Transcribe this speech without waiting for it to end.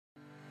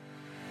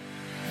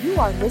You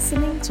are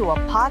listening to a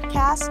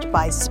podcast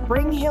by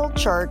Spring Hill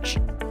Church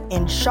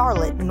in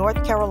Charlotte,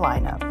 North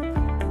Carolina.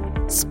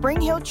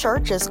 Spring Hill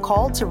Church is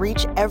called to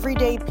reach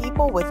everyday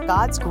people with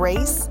God's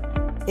grace,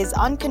 His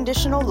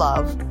unconditional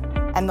love,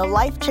 and the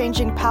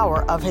life-changing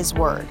power of His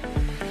Word.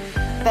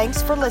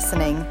 Thanks for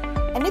listening,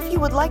 and if you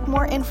would like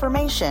more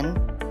information,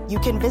 you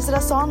can visit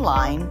us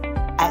online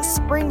at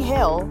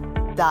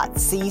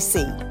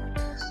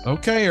springhill.cc.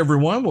 Okay,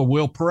 everyone. Well,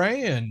 we'll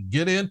pray and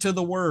get into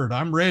the Word.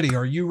 I'm ready.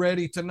 Are you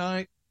ready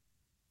tonight?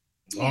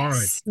 Yes, all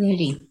right.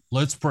 Ready.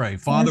 Let's pray.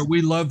 Father,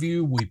 we love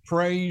you. We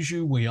praise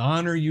you. We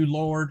honor you,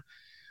 Lord.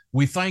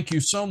 We thank you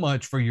so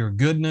much for your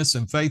goodness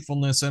and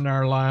faithfulness in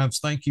our lives.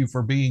 Thank you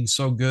for being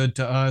so good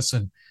to us.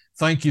 And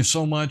thank you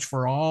so much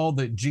for all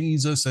that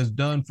Jesus has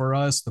done for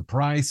us, the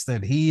price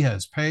that he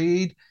has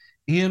paid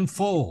in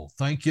full.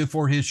 Thank you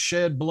for his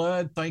shed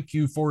blood. Thank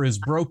you for his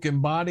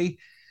broken body.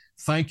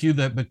 Thank you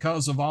that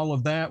because of all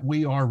of that,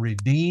 we are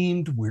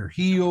redeemed, we're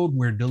healed,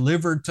 we're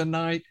delivered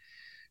tonight.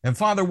 And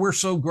Father, we're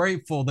so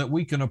grateful that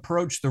we can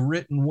approach the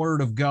written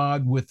word of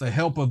God with the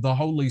help of the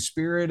Holy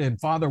Spirit. And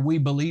Father, we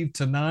believe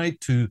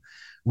tonight to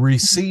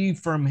receive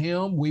from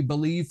him. We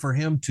believe for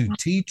him to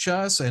teach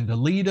us and to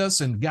lead us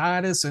and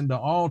guide us into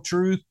all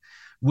truth.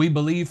 We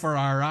believe for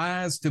our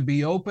eyes to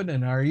be open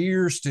and our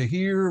ears to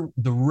hear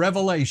the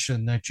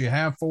revelation that you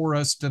have for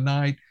us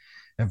tonight.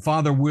 And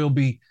Father, we'll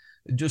be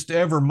just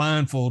ever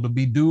mindful to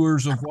be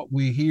doers of what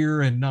we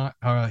hear and not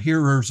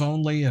hearers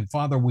only. And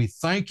Father, we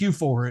thank you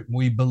for it.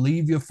 We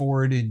believe you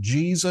for it in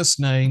Jesus'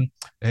 name.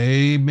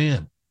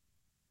 Amen.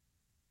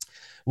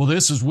 Well,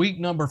 this is week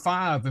number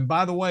 5. And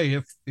by the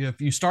way, if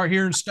you start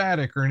hearing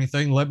static or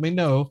anything, let me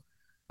know.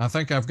 I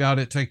think I've got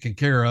it taken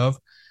care of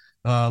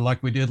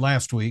like we did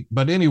last week.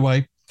 But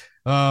anyway,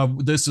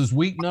 this is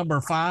week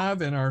number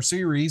 5 in our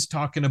series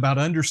talking about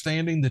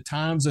understanding the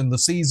times and the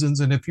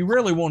seasons. And if you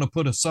really want to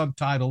put a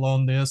subtitle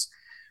on this,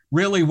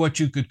 really what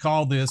you could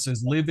call this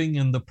is living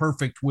in the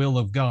perfect will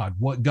of God,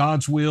 what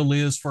God's will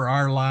is for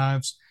our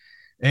lives.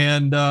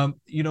 And,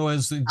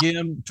 as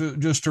again,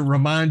 just to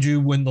remind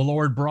you, when the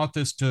Lord brought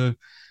this to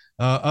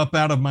up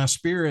out of my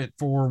spirit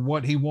for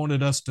what he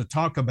wanted us to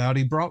talk about,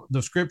 he brought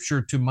the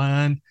scripture to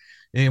mind.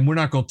 And we're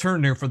not going to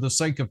turn there for the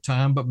sake of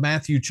time, but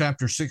Matthew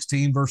chapter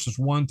 16, verses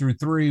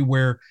 1-3,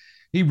 where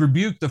he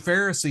rebuked the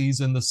Pharisees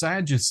and the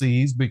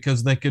Sadducees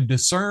because they could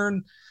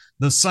discern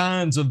the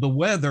signs of the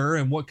weather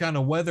and what kind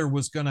of weather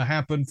was going to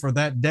happen for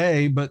that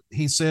day. But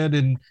he said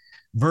in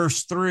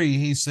verse 3,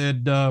 he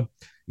said,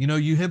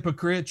 you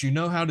hypocrites, you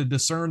know how to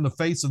discern the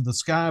face of the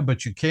sky,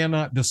 but you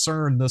cannot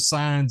discern the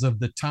signs of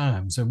the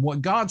times. And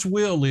what God's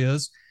will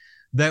is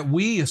that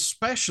we,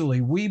 especially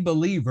we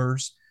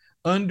believers,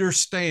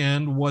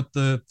 understand what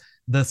the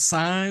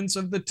signs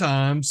of the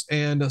times,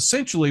 and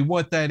essentially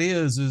what that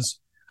is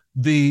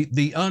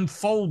the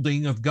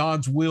unfolding of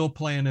God's will,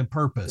 plan, and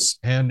purpose.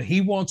 And he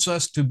wants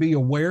us to be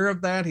aware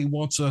of that. He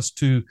wants us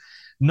to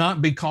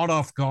not be caught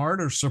off guard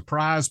or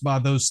surprised by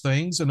those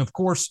things. And of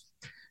course,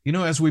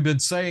 as we've been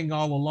saying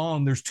all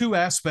along, there's 2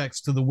 aspects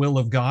to the will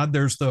of God.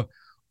 There's the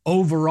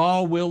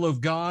overall will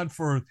of God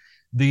for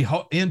the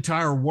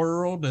entire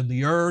world and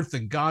the earth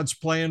and God's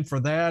plan for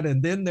that.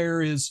 And then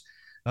there is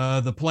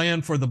the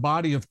plan for the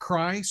body of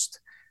Christ.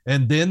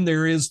 And then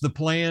there is the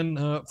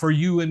plan for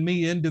you and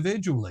me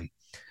individually.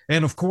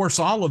 And of course,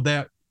 all of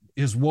that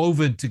is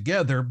woven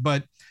together.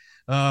 But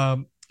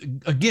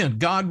again,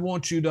 God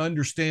wants you to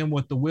understand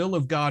what the will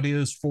of God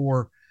is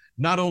for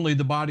not only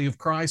the body of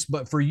Christ,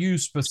 but for you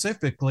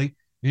specifically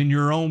in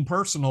your own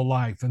personal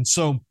life. And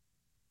so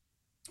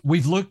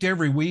we've looked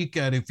every week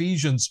at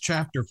Ephesians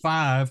chapter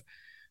 5,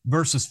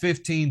 verses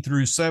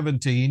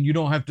 15-17. You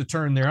don't have to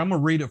turn there. I'm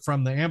going to read it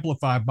from the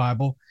Amplified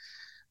Bible.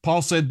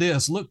 Paul said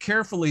this: "Look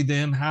carefully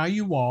then how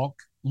you walk,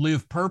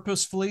 live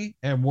purposefully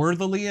and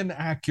worthily and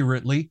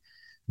accurately,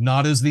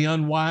 not as the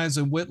unwise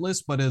and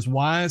witless, but as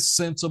wise,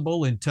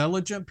 sensible,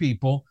 intelligent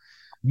people,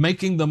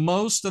 making the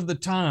most of the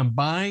time,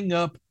 buying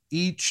up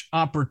each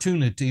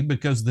opportunity,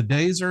 because the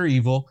days are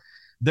evil.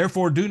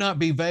 Therefore, do not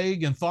be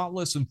vague and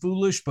thoughtless and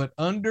foolish, but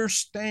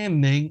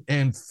understanding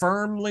and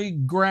firmly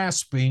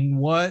grasping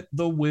what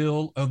the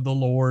will of the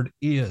Lord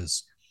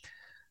is."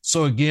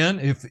 So again,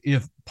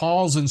 if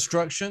Paul's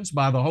instructions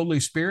by the Holy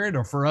Spirit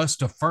are for us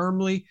to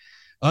firmly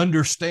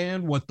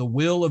understand what the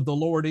will of the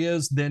Lord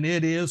is, then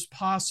it is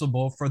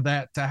possible for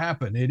that to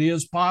happen. It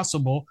is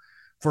possible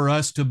for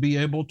us to be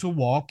able to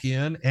walk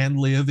in and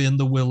live in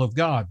the will of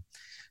God.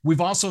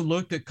 We've also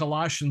looked at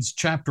Colossians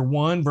chapter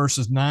 1,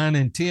 verses 9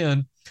 and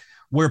 10,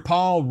 where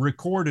Paul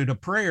recorded a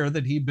prayer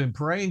that he'd been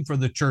praying for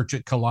the church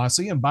at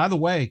Colossae. And by the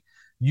way,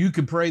 you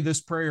can pray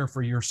this prayer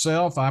for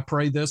yourself. I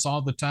pray this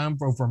all the time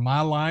over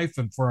my life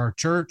and for our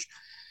church.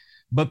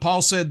 But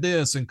Paul said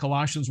this in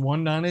Colossians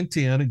 1, 9 and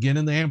 10, again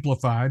in the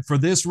Amplified: "For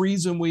this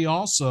reason we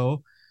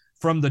also,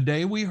 from the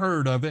day we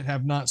heard of it,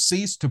 have not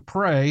ceased to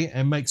pray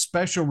and make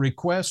special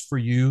requests for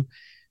you,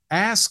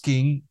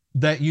 asking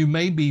that you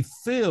may be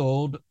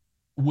filled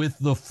with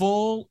the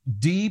full,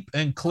 deep,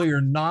 and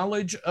clear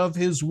knowledge of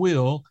his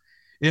will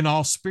in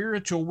all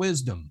spiritual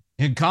wisdom,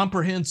 in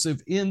comprehensive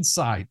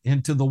insight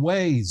into the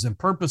ways and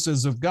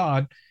purposes of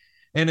God,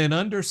 and in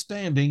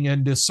understanding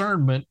and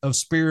discernment of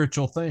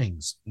spiritual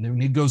things. And then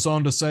he goes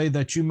on to say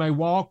that you may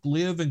walk,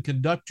 live, and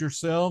conduct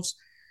yourselves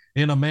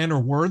in a manner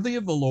worthy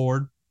of the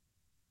Lord,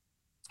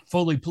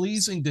 fully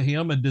pleasing to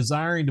him and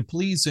desiring to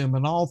please him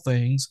in all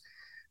things,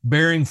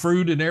 bearing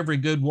fruit in every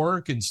good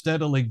work and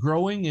steadily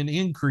growing and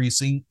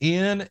increasing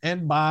in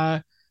and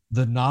by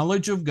the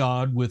knowledge of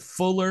God with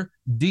fuller,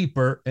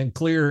 deeper, and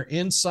clearer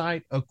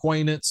insight,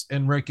 acquaintance,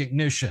 and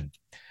recognition.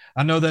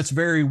 I know that's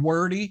very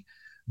wordy,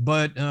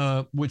 but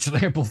which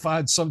the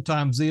Amplified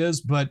sometimes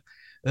is, but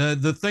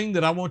the thing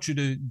that I want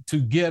you to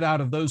get out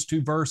of those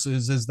two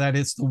verses is that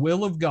it's the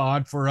will of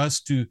God for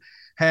us to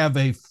have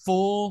a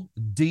full,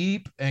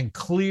 deep, and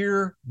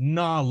clear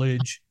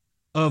knowledge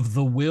of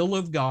the will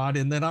of God.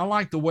 And then I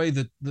like the way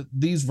that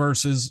these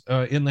verses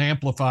in the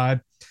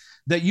Amplified,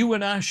 that you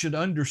and I should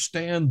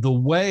understand the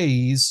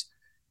ways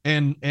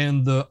and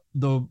the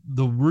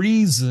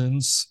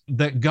reasons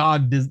that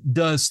God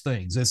does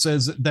things. It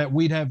says that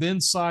we'd have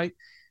insight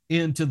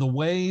into the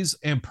ways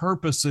and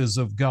purposes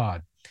of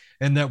God,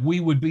 and that we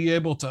would be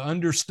able to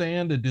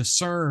understand and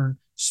discern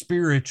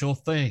spiritual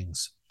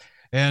things.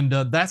 And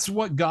that's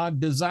what God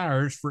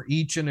desires for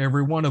each and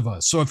every one of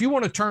us. So if you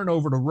want to turn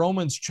over to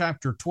Romans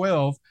chapter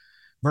 12,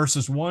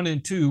 verses 1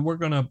 and 2, we're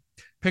going to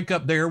pick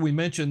up there. We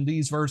mentioned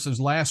these verses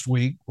last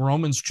week,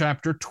 Romans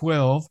chapter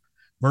 12,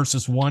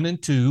 verses 1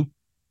 and 2.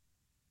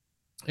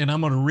 And I'm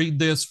going to read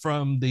this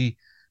from the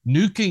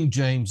New King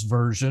James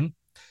Version.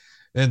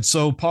 And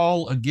so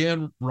Paul,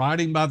 again,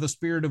 writing by the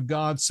Spirit of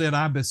God, said,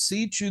 I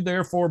beseech you,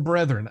 therefore,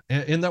 brethren.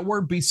 And that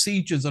word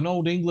beseech is an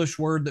old English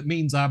word that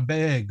means I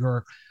beg,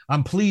 or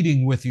I'm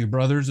pleading with you,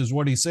 brothers, is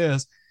what he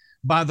says.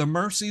 By the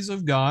mercies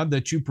of God,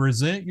 that you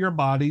present your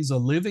bodies a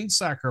living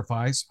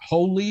sacrifice,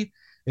 holy,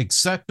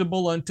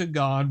 acceptable unto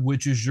God,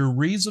 which is your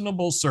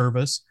reasonable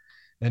service.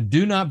 And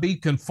do not be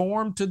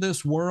conformed to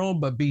this world,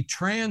 but be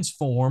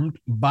transformed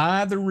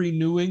by the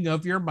renewing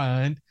of your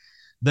mind,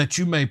 that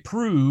you may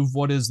prove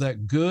what is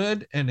that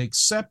good and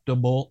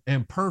acceptable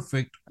and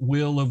perfect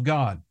will of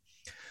God.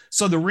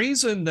 So the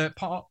reason that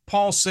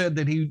Paul said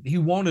that he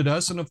wanted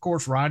us, and of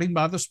course, writing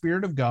by the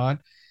Spirit of God,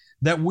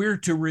 that we're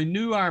to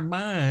renew our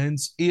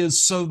minds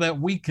is so that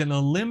we can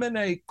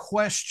eliminate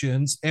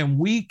questions and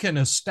we can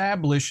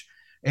establish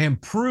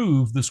and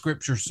prove, the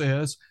scripture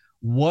says,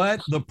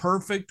 what the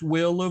perfect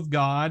will of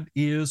God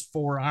is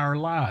for our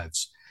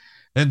lives.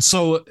 And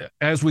so,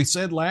 as we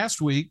said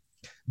last week,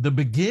 the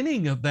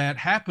beginning of that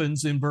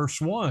happens in verse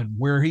 1,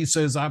 where he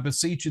says, I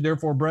beseech you,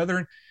 therefore,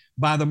 brethren,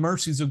 by the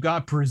mercies of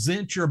God,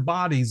 present your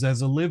bodies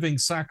as a living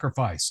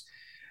sacrifice.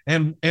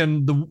 And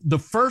the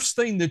first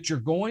thing that you're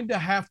going to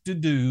have to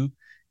do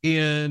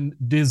in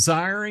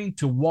desiring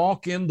to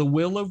walk in the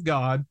will of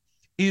God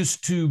is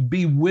to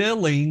be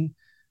willing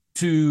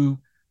to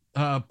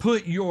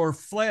put your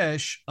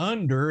flesh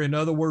under, in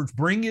other words,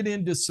 bring it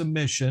into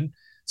submission,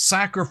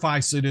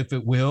 sacrifice it, if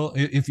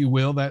you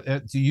will,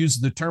 that to use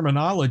the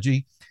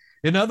terminology.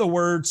 In other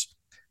words,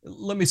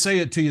 let me say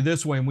it to you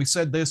this way, and we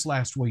said this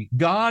last week.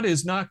 God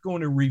is not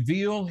going to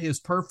reveal his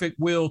perfect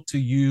will to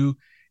you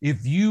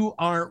if you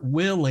aren't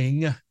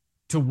willing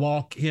to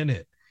walk in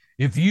it.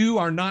 If you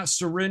are not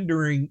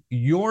surrendering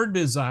your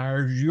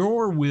desires,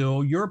 your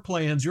will, your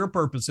plans, your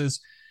purposes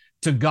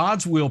to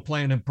God's will,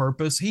 plan, and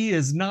purpose, he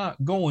is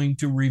not going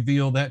to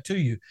reveal that to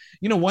you.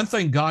 You know, one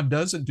thing God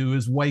doesn't do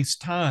is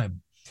waste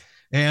time.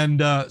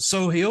 And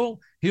so he'll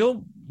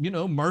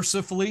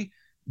mercifully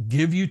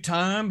give you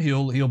time.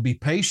 He'll be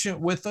patient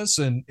with us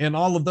and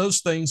all of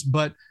those things.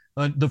 But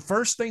the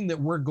first thing that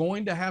we're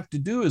going to have to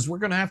do is we're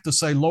going to have to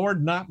say,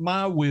 Lord, not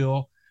my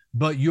will,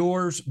 but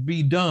yours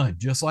be done,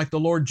 just like the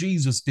Lord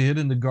Jesus did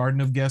in the Garden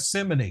of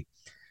Gethsemane.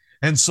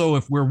 And so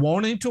if we're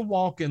wanting to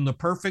walk in the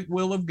perfect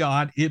will of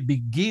God, it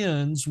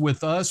begins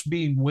with us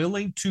being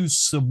willing to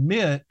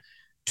submit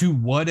to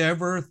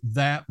whatever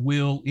that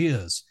will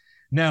is.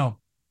 Now,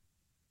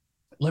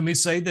 let me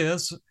say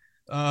this,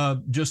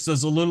 just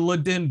as a little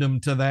addendum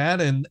to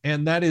that,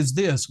 and that is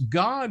this: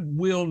 God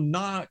will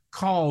not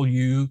call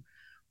you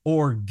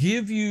or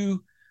give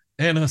you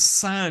an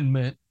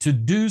assignment to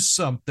do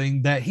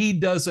something that he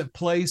doesn't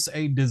place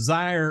a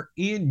desire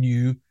in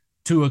you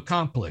to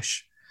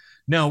accomplish.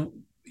 Now,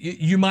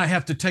 you might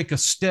have to take a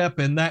step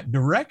in that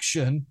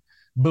direction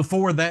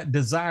before that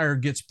desire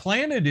gets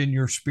planted in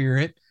your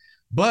spirit,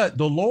 but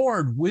the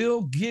Lord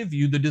will give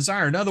you the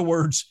desire. In other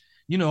words,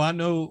 I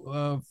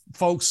know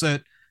folks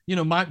that,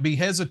 might be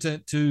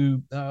hesitant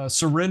to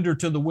surrender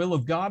to the will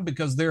of God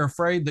because they're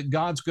afraid that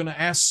God's going to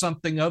ask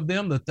something of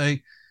them that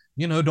they,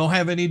 don't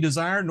have any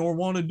desire nor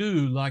want to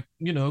do, like,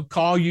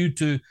 call you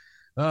to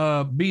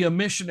be a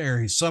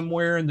missionary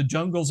somewhere in the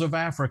jungles of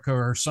Africa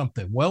or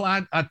something. Well,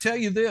 I tell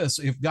you this,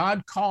 if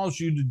God calls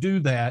you to do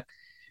that,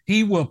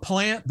 he will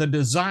plant the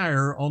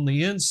desire on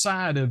the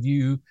inside of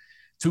you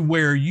to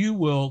where you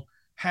will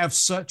have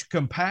such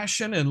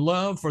compassion and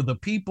love for the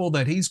people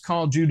that he's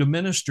called you to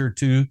minister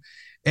to.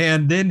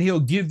 And then he'll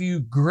give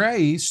you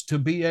grace to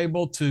be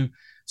able to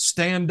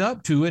stand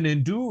up to and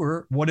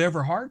endure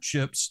whatever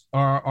hardships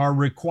are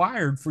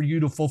required for you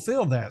to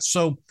fulfill that.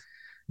 So,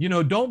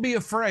 don't be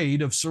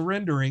afraid of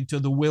surrendering to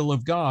the will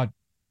of God.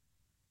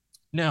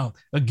 Now,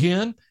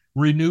 again,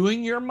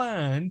 renewing your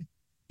mind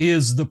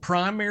is the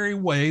primary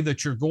way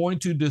that you're going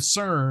to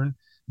discern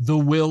the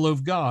will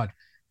of God.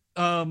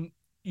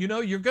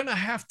 You're going to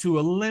have to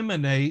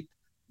eliminate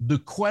the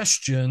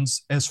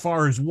questions as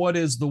far as what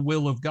is the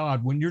will of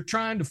God. When you're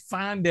trying to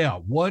find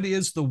out what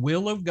is the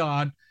will of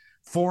God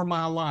for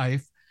my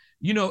life,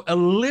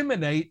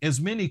 eliminate as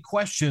many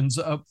questions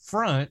up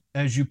front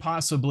as you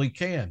possibly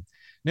can.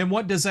 Then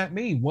what does that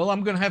mean? Well,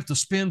 I'm going to have to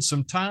spend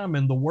some time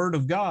in the Word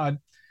of God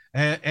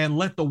and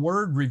let the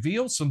Word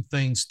reveal some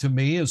things to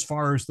me as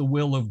far as the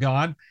will of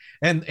God.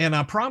 And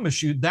I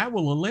promise you that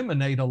will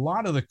eliminate a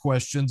lot of the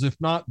questions, if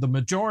not the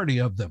majority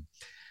of them.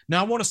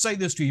 Now, I want to say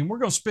this to you, and we're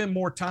going to spend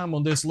more time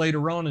on this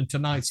later on in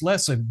tonight's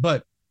lesson,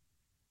 but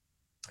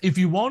if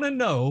you want to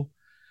know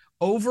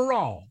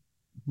overall,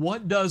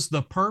 what does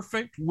the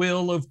perfect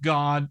will of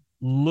God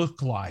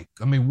look like?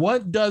 I mean,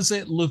 what does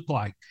it look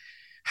like?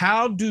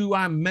 How do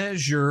I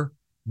measure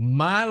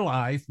my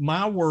life,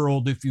 my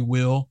world, if you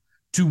will,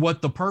 to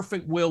what the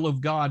perfect will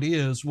of God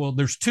is? Well,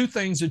 there's two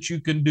things that you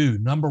can do.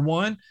 Number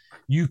one,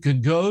 you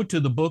can go to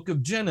the book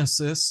of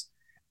Genesis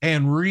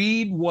and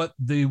read what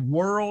the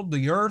world,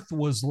 the earth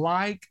was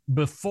like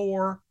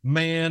before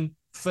man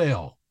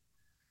fell.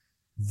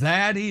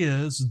 That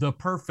is the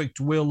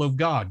perfect will of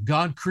God.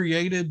 God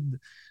created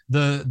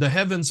the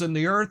heavens and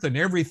the earth, and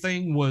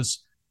everything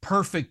was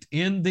perfect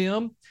in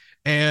them.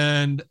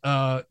 And,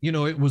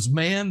 it was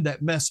man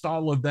that messed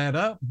all of that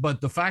up. But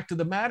the fact of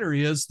the matter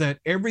is that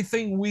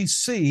everything we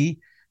see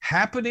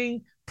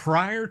happening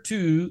prior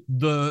to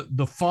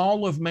the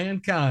fall of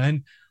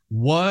mankind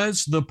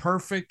was the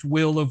perfect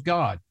will of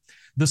God.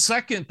 The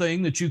second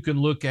thing that you can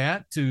look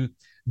at to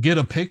get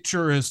a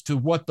picture as to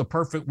what the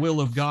perfect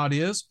will of God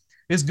is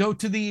go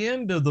to the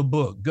end of the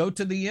book, go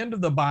to the end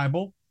of the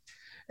Bible,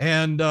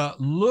 and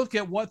look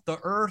at what the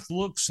earth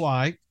looks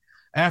like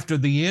after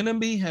the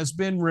enemy has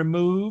been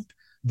removed,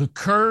 the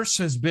curse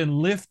has been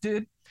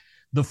lifted,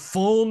 the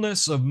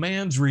fullness of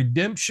man's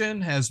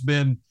redemption has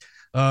been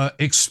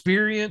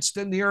experienced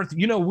in the earth.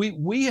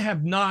 We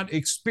have not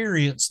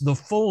experienced the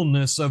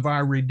fullness of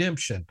our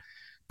redemption.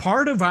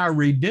 Part of our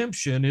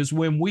redemption is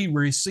when we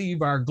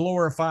receive our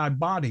glorified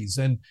bodies,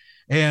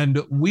 and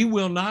we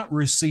will not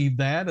receive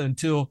that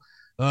until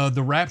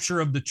the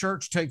rapture of the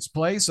church takes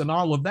place and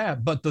all of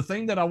that. But the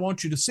thing that I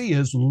want you to see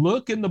is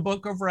look in the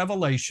book of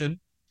Revelation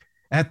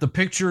at the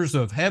pictures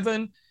of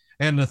heaven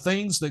and the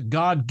things that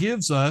God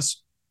gives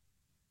us,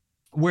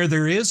 where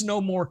there is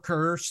no more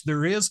curse,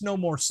 there is no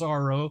more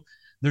sorrow,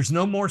 there's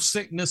no more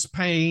sickness,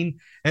 pain.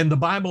 And the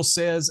Bible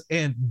says,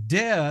 and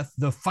death,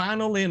 the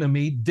final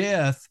enemy,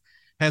 death,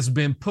 has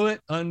been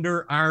put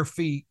under our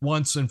feet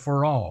once and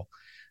for all.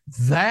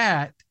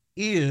 That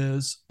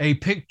is a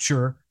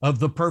picture of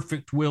the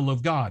perfect will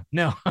of God.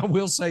 Now, I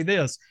will say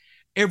this,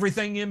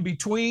 everything in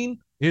between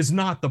is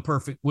not the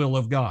perfect will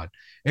of God.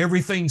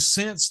 Everything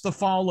since the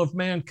fall of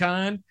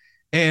mankind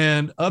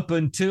and up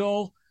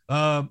until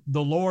the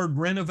Lord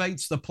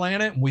renovates the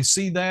planet, and we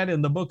see that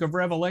in the book of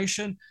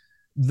Revelation,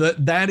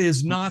 that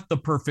is not the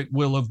perfect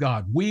will of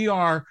God. We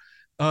are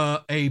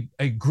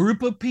a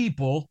group of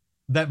people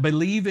that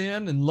believe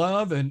in and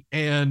love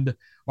and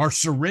are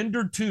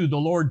surrendered to the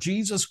Lord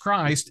Jesus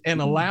Christ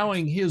and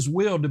allowing his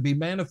will to be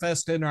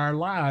manifest in our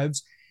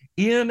lives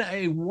in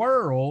a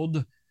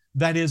world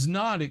that is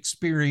not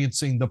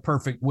experiencing the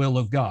perfect will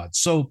of God.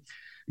 So,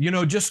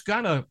 just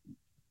kind of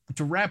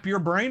to wrap your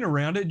brain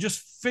around it,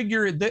 just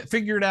figure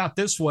it out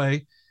this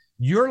way.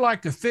 You're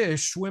like a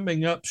fish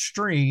swimming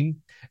upstream.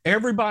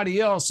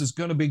 Everybody else is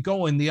going to be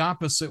going the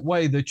opposite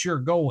way that you're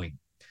going.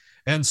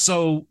 And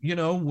so,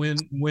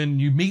 when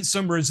you meet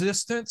some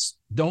resistance,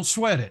 don't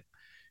sweat it.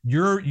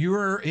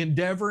 You're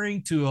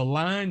endeavoring to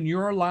align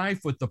your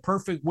life with the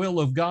perfect will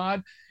of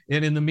God.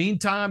 And in the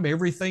meantime,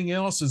 everything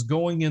else is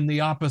going in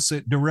the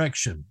opposite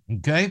direction.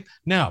 Okay.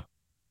 Now,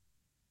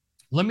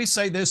 let me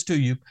say this to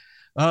you.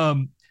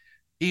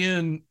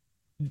 In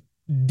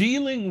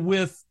dealing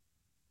with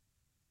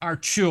our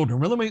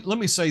children, well, let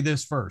me say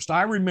this first.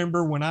 I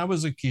remember when I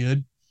was a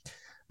kid,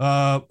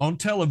 on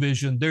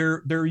television,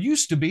 there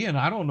used to be, and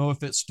I don't know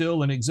if it's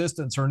still in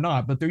existence or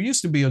not, but there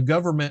used to be a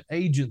government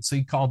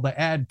agency called the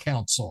Ad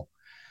Council.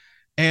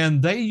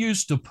 And they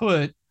used to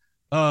put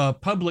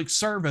public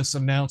service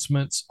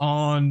announcements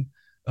on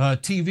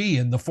TV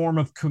in the form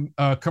of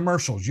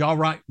commercials.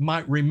 Y'all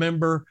might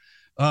remember,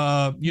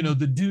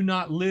 the Do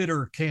Not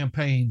Litter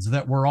campaigns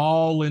that were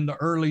all in the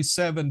early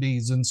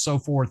 70s and so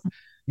forth.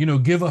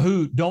 Give a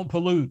hoot, don't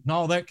pollute, and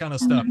all that kind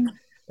of stuff.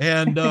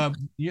 And,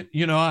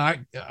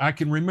 I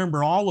can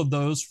remember all of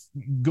those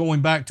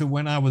going back to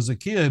when I was a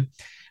kid.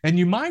 And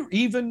you might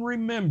even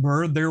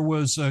remember there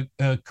was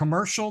a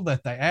commercial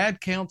that the Ad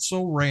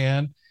Council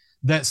ran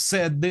that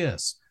said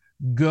this: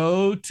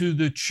 go to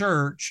the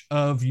church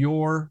of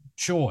your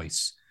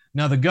choice.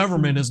 Now, the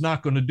government is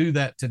not going to do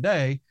that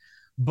today,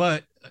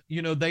 but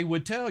they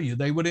would tell you,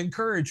 they would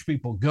encourage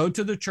people, go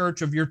to the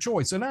church of your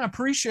choice. And I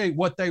appreciate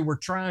what they were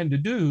trying to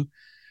do,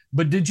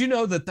 but did you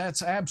know that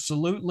that's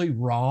absolutely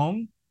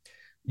wrong?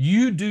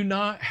 You do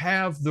not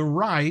have the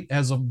right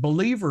as a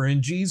believer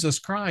in Jesus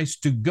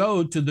Christ to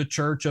go to the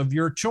church of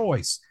your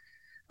choice.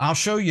 I'll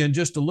show you in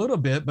just a little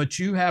bit, but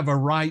you have a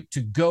right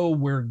to go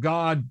where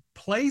God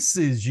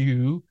places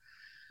you.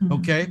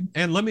 Okay. Mm-hmm.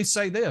 And let me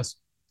say this,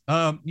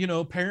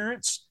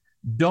 parents,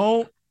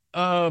 don't,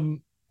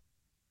 and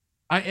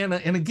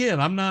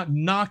again, I'm not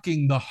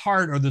knocking the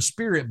heart or the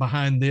spirit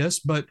behind this,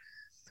 but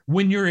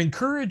when you're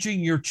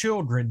encouraging your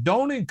children,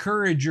 don't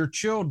encourage your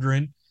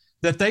children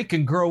that they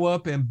can grow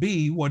up and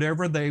be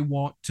whatever they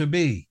want to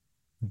be.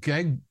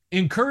 Okay.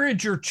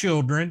 Encourage your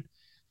children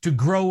to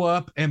grow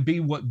up and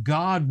be what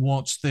God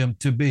wants them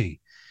to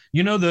be.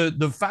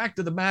 The fact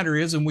of the matter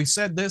is, and we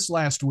said this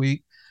last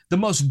week, the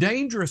most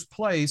dangerous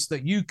place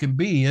that you can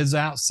be is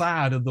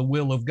outside of the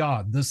will of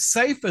God. The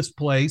safest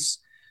place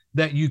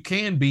that you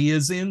can be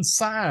is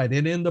inside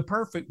and in the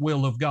perfect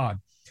will of God.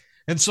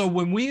 And so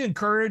when we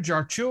encourage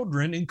your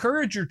children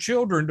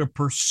to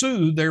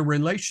pursue their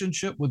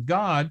relationship with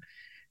God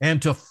and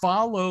to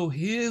follow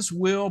His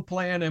will,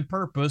 plan, and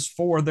purpose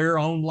for their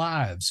own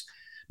lives.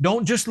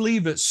 Don't just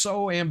leave it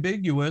so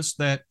ambiguous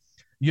that,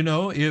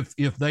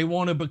 if they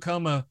want to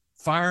become a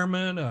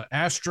fireman, an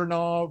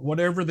astronaut,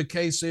 whatever the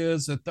case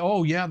is, that,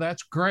 oh yeah,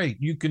 that's great,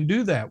 you can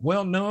do that.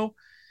 Well, no,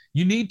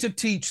 you need to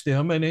teach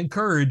them and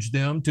encourage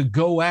them to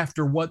go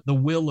after what the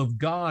will of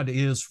God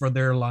is for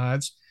their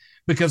lives.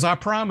 Because I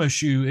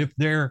promise you, if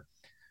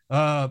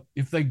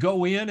they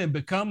go in and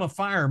become a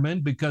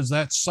fireman because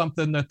that's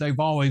something that they've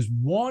always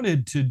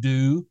wanted to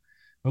do,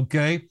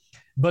 okay,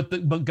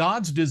 but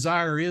God's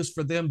desire is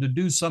for them to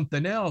do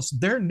something else,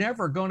 they're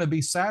never going to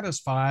be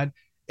satisfied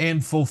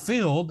and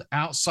fulfilled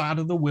outside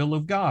of the will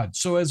of God.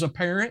 So as a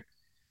parent,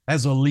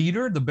 as a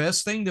leader, the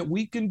best thing that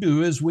we can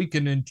do is we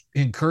can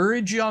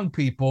encourage young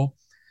people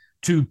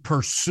to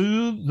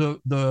pursue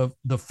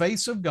the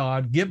face of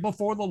God, get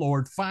before the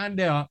Lord, find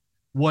out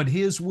what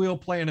His will,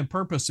 plan, and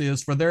purpose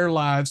is for their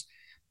lives.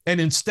 And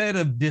instead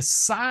of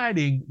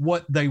deciding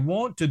what they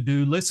want to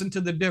do, listen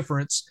to the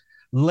difference,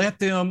 let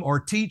them or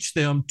teach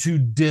them to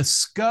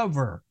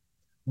discover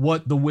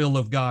what the will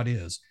of God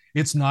is.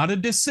 It's not a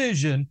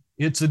decision,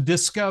 it's a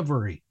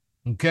discovery.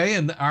 Okay.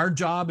 And our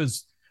job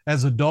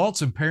as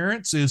adults and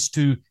parents is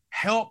to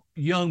help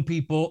young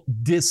people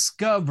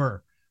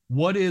discover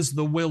what is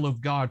the will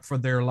of God for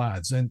their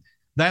lives. And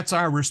that's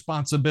our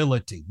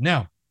responsibility.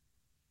 Now,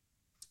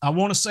 I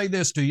want to say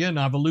this to you, and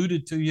I've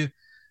alluded to you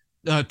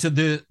to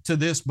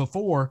this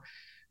before.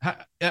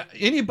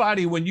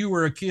 Anybody, when you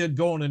were a kid,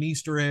 go on an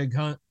Easter egg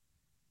hunt?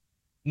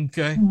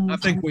 Okay, I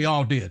think we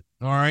all did.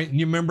 All right, and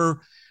you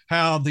remember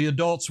how the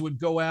adults would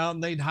go out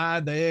and they'd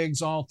hide the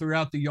eggs all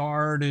throughout the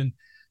yard and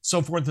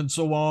so forth and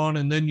so on,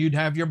 and then you'd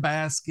have your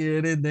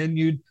basket, and then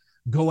you'd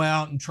go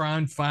out and try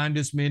and find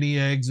as many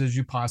eggs as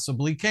you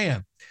possibly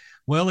can.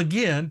 Well,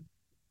 again,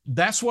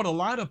 that's what a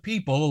lot of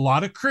people, a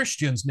lot of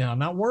Christians now,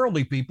 not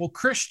worldly people,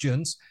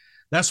 Christians,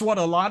 that's what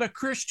a lot of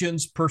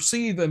Christians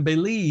perceive and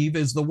believe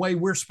is the way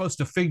we're supposed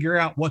to figure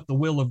out what the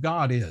will of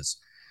God is.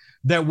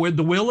 That with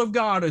the will of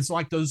God is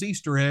like those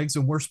Easter eggs,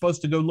 and we're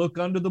supposed to go look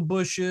under the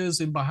bushes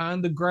and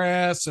behind the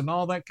grass and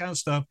all that kind of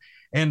stuff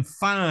and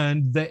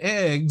find the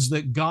eggs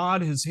that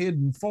God has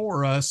hidden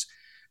for us.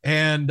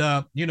 And,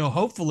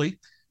 hopefully,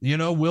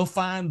 we'll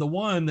find the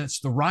one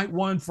that's the right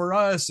one for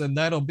us, and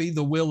that'll be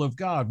the will of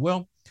God.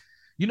 Well,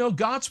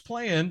 God's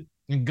plan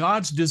and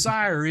God's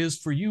desire is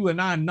for you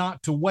and I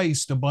not to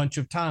waste a bunch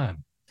of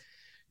time.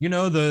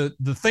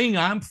 The thing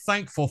I'm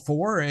thankful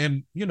for,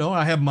 and,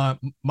 I have my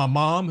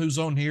mom who's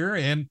on here,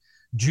 and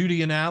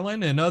Judy and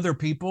Alan and other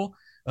people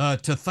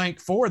to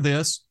thank for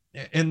this.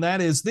 And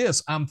that is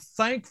this: I'm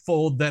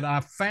thankful that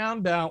I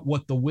found out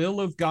what the will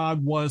of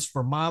God was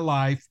for my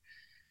life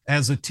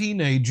as a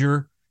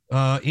teenager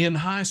in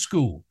high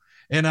school.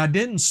 And I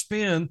didn't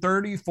spend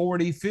 30,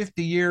 40,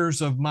 50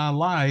 years of my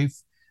life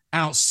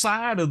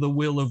outside of the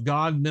will of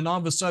God. And then all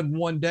of a sudden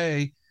one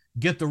day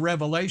get the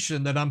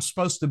revelation that I'm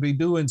supposed to be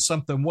doing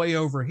something way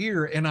over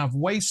here, and I've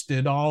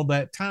wasted all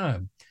that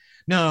time.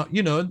 Now,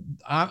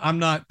 I'm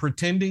not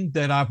pretending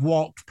that I've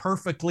walked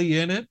perfectly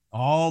in it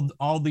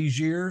all these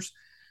years,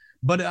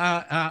 but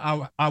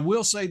I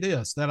will say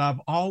this, that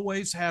I've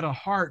always had a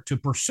heart to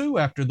pursue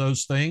after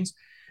those things.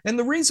 And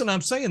the reason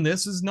I'm saying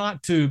this is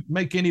not to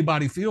make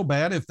anybody feel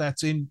bad if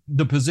that's in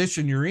the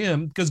position you're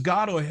in, because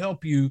God will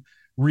help you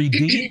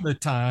redeem the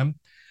time.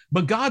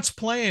 But God's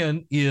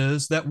plan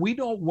is that we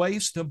don't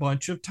waste a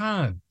bunch of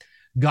time.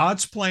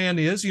 God's plan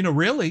is,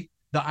 really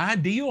the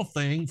ideal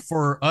thing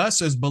for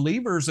us as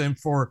believers and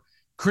for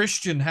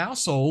Christian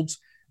households.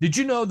 Did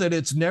you know that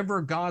it's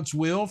never God's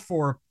will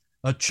for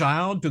a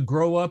child to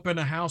grow up in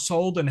a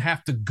household and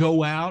have to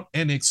go out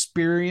and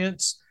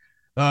experience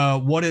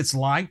what it's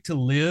like to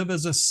live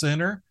as a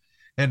sinner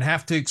and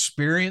have to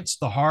experience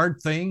the hard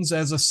things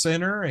as a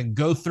sinner and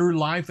go through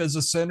life as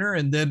a sinner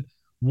and then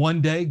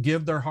one day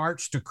give their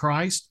hearts to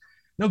Christ?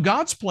 No,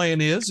 God's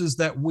plan is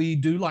that we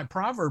do like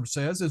Proverbs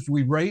says, is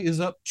we raise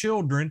up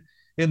children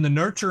in the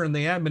nurture and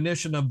the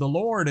admonition of the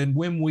Lord. And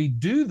when we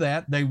do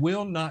that, they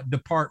will not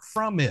depart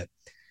from it.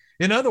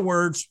 In other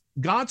words,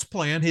 God's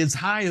plan, his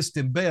highest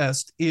and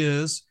best,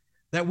 is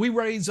that we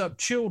raise up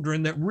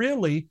children that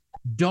really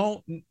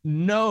don't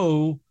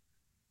know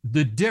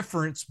the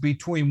difference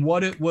between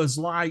what it was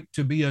like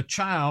to be a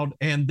child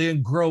and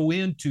then grow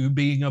into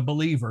being a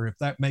believer, if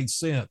that makes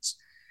sense.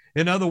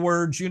 In other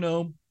words,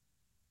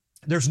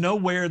 there's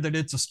nowhere that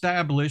it's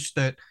established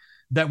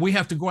that we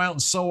have to go out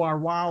and sow our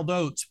wild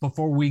oats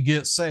before we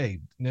get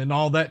saved and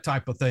all that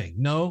type of thing.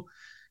 No,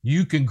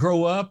 you can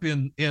grow up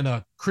in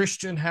a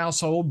Christian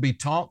household, be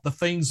taught the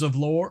things of the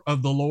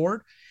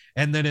Lord,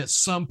 and then at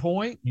some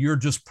point you're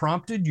just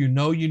prompted, you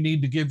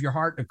need to give your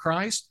heart to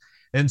Christ.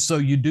 And so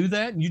you do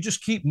that and you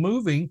just keep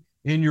moving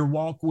in your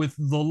walk with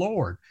the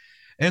Lord.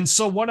 And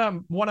so what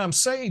I'm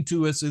saying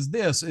to us is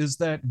this, is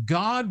that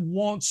God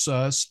wants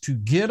us to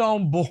get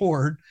on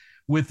board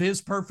with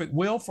his perfect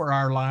will for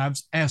our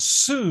lives as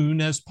soon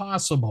as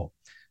possible.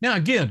 Now,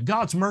 again,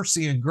 God's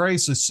mercy and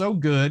grace is so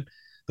good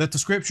that the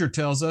scripture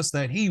tells us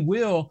that he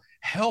will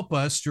help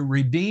us to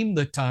redeem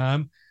the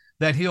time,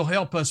 that he'll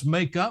help us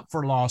make up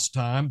for lost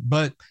time,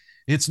 but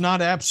it's not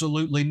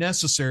absolutely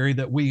necessary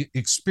that we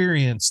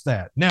experience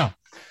that. Now,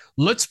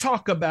 let's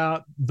talk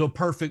about the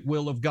perfect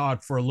will of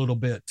God for a little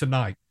bit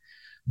tonight.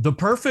 The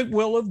perfect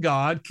will of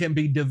God can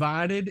be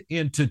divided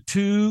into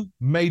two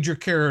major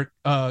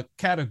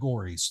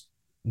categories.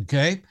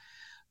 Okay.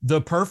 The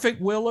perfect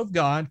will of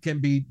God can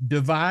be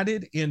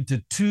divided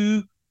into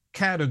two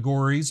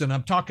categories, and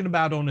I'm talking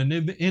about on an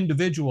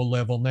individual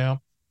level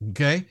now.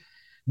 Okay.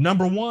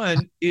 Number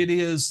one, it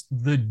is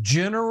the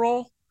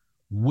general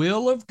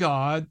will of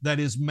God that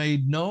is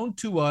made known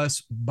to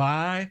us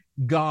by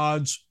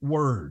God's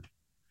word.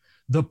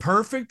 The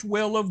perfect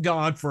will of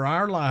God for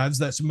our lives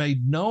that's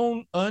made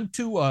known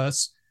unto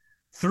us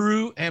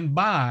through and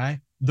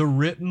by the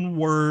written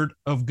word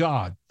of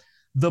God.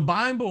 The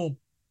Bible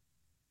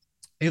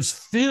is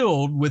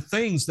filled with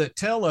things that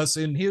tell us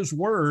in his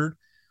word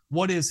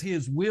what is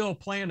his will,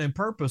 plan, and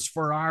purpose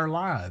for our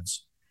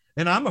lives.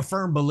 And I'm a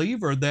firm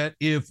believer that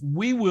if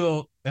we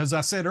will, as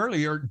I said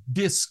earlier,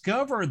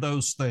 discover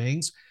those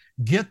things,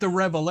 get the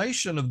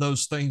revelation of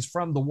those things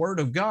from the word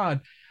of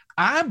God,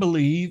 I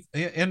believe,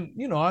 and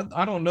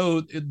I don't know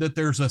that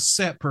there's a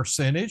set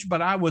percentage,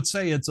 but I would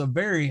say it's a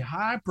very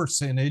high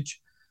percentage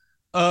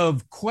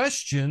of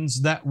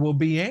questions that will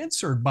be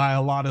answered by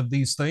a lot of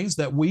these things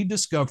that we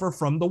discover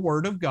from the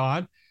word of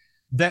God,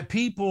 that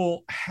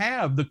people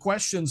have, the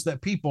questions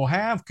that people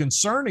have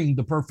concerning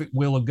the perfect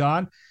will of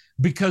God,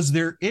 because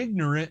they're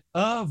ignorant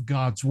of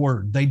God's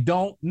word. They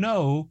don't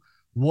know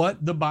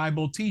what the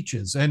Bible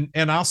teaches. And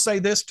I'll say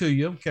this to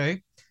you,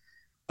 okay?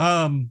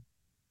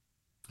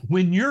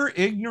 When you're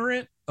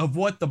ignorant of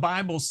what the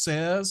Bible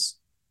says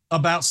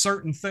about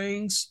certain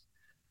things,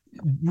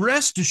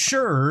 rest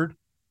assured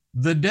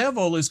the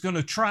devil is going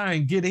to try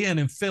and get in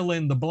and fill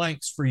in the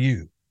blanks for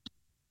you.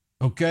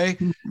 Okay?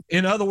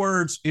 In other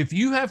words, if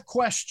you have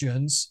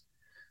questions,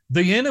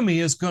 the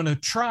enemy is going to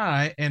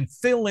try and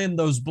fill in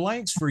those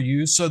blanks for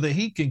you so that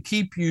he can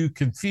keep you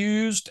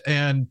confused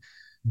and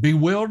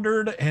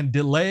bewildered and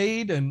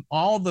delayed and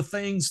all the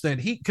things that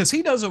because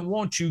he doesn't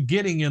want you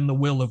getting in the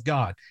will of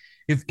God.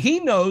 If he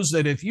knows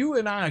that if you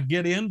and I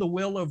get in the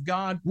will of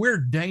God, we're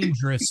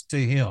dangerous to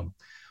him.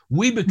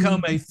 We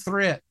become a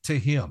threat to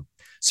him.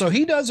 So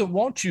he doesn't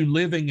want you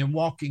living and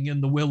walking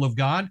in the will of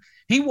God.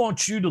 He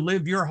wants you to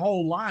live your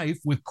whole life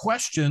with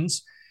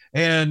questions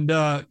and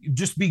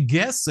just be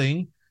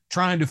guessing,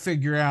 trying to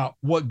figure out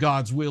what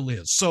God's will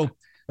is. So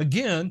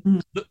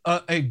again,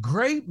 a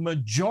great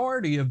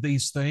majority of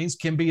these things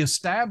can be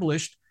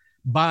established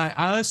by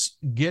us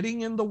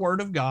getting in the word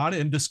of God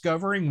and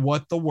discovering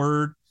what the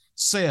word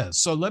says.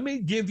 So let me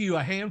give you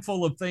a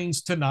handful of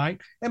things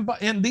tonight.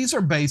 And these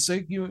are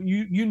basic,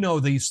 you know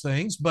these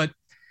things, but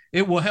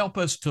it will help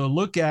us to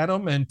look at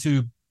them and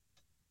to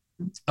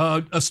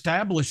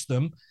establish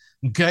them.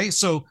 Okay.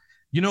 So,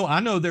 I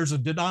know there's a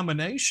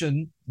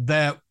denomination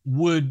that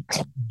would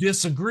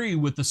disagree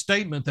with the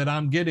statement that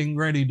I'm getting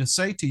ready to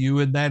say to you.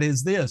 And that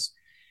is this: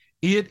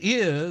 it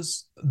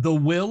is the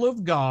will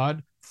of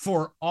God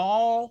for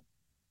all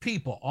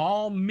people,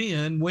 all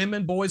men,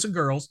 women, boys, and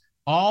girls,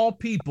 all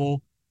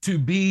people to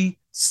be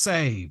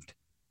saved.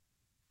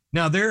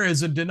 Now, there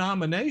is a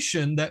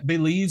denomination that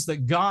believes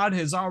that God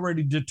has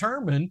already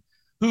determined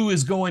who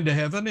is going to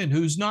heaven and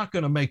who's not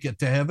going to make it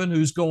to heaven,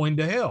 who's going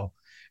to hell.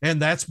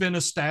 And that's been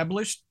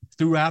established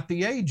throughout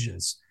the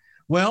ages.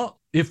 Well,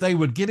 if they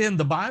would get in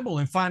the Bible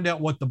and find out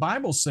what the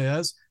Bible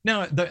says,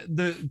 now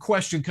the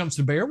question comes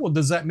to bear, well,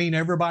 does that mean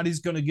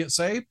everybody's going to get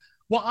saved?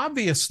 Well,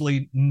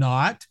 obviously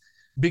not,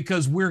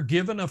 because we're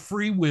given a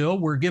free will,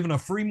 we're given a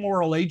free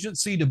moral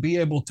agency to be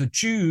able to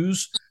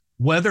choose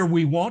whether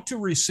we want to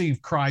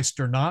receive Christ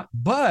or not.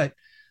 But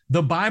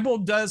the Bible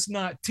does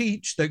not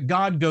teach that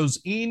God goes,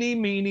 eeny,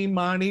 meeny,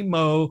 miny,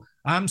 mo,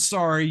 I'm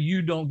sorry,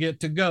 you don't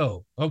get to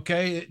go.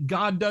 Okay.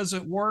 God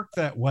doesn't work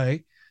that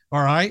way.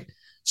 All right.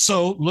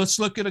 So let's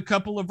look at a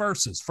couple of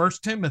verses. 1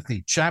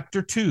 Timothy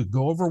chapter 2.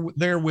 Go over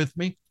there with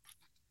me.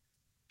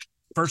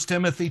 1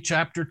 Timothy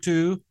chapter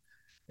 2.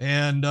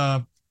 And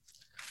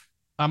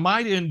I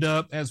might end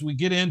up, as we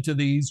get into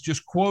these,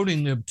 just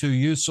quoting them to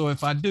you. So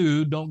if I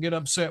do, don't get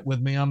upset with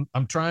me. I'm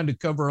trying to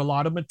cover a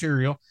lot of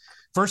material.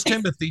 1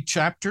 Timothy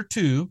chapter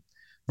 2,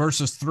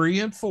 verses 3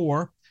 and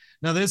 4.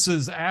 Now, this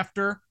is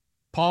after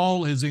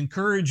Paul is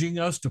encouraging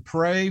us to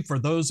pray for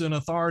those in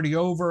authority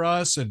over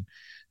us and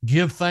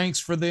give thanks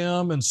for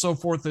them and so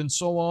forth and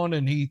so on.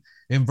 And he,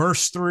 in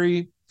verse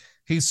 3,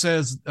 he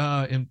says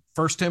in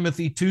 1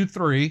 Timothy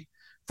 2:3,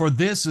 for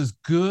this is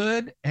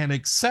good and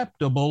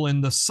acceptable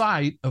in the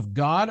sight of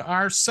God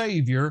our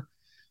Savior.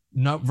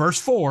 No, verse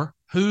 4,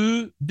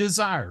 who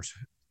desires.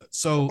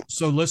 So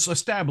let's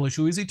establish,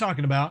 who is he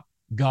talking about?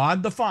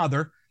 God the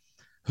Father,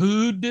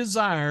 who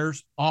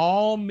desires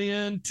all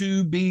men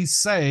to be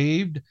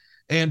saved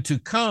and to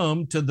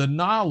come to the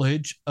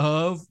knowledge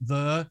of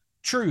the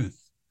truth.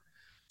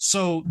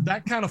 So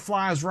that kind of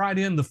flies right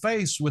in the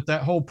face with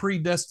that whole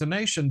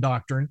predestination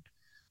doctrine,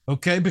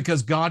 okay?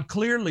 Because God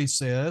clearly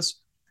says,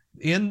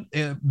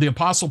 the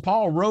Apostle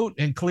Paul wrote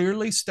and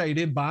clearly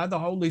stated by the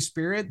Holy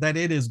Spirit that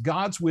it is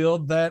God's will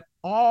that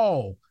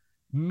all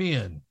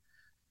men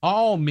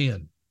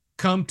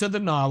come to the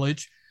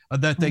knowledge,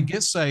 that they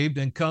get saved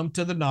and come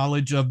to the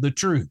knowledge of the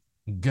truth,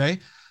 okay?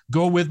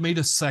 Go with me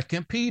to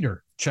 2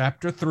 Peter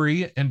chapter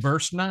 3 and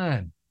verse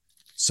 9.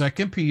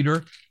 2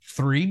 Peter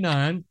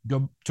 3:9,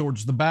 go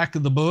towards the back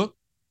of the book.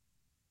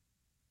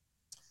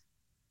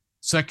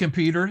 2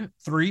 Peter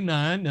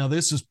 3:9. Now,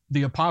 this is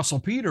the Apostle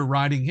Peter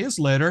writing his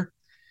letter,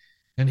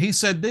 and he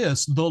said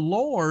this, the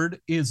Lord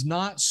is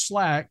not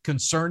slack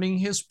concerning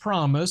his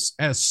promise,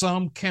 as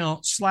some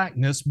count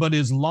slackness, but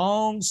is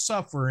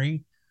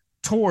long-suffering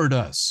toward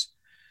us,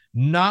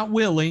 not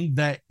willing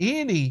that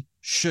any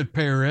should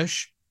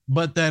perish,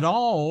 but that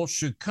all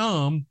should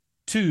come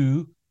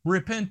to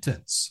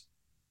repentance.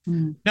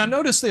 Now,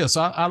 notice this.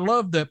 I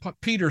love that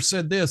Peter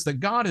said this, that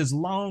God is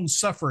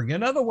long-suffering.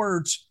 In other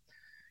words,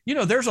 you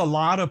know, there's a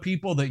lot of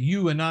people that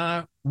you and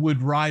I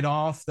would write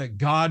off that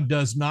God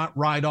does not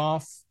write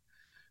off.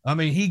 I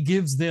mean, he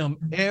gives them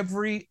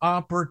every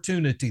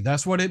opportunity.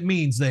 That's what it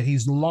means, that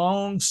he's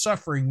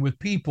long-suffering with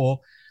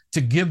people,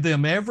 to give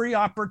them every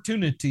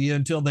opportunity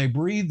until they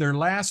breathe their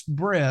last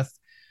breath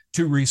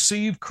to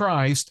receive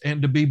Christ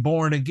and to be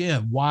born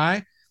again.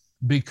 Why?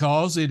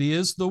 Because it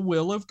is the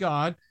will of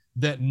God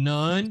that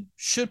none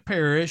should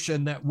perish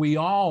and that we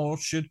all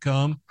should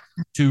come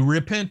to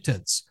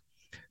repentance.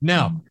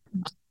 Now,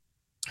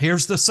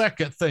 here's the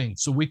second thing.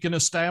 So we can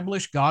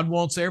establish God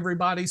wants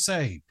everybody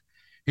saved.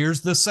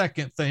 Here's the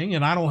second thing,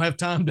 and I don't have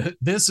time to,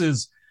 this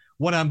is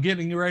what I'm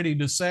getting ready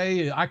to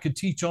say. I could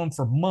teach on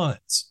for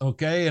months,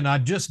 okay? And I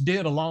just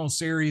did a long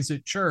series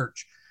at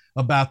church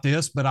about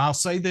this, but I'll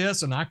say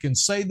this, and I can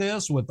say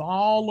this with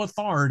all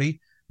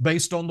authority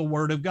based on the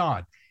Word of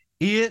God.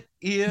 It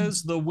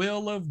is the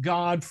will of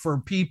God for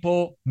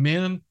people,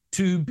 men,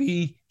 to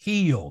be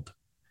healed.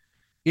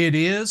 It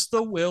is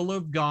the will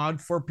of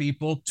God for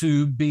people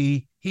to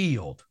be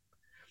healed.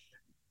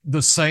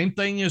 The same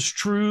thing is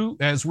true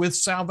as with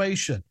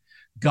salvation.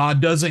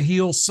 God doesn't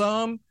heal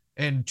some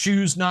and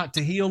choose not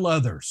to heal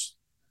others.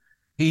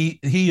 He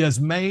has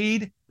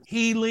made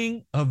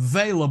healing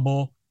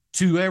available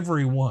to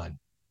everyone.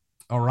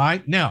 All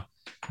right. Now,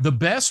 the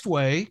best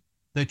way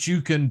that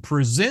you can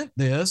present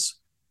this,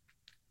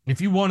 if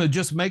you want to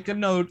just make a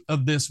note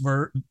of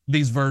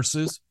these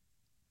verses,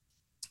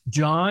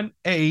 John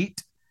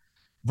 8,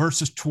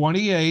 verses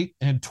 28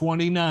 and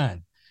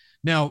 29.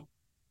 Now,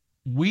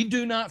 we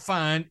do not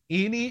find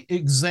any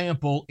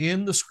example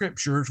in the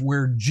scriptures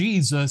where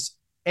Jesus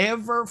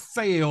ever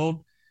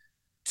failed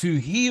to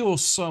heal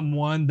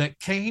someone that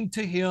came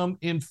to him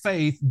in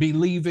faith,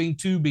 believing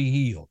to be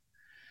healed.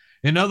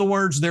 In other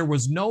words, there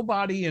was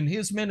nobody in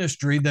his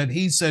ministry that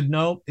he said,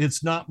 no,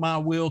 it's not my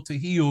will to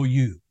heal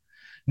you.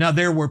 Now,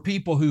 there were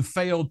people who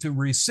failed to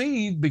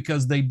receive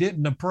because they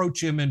didn't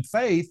approach him in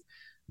faith.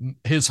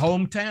 His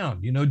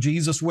hometown, you know,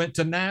 Jesus went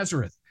to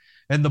Nazareth,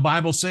 and the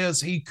Bible says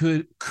he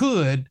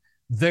could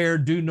there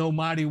do no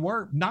mighty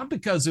work, not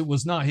because it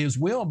was not his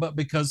will, but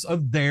because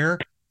of their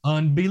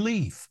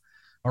unbelief.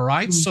 All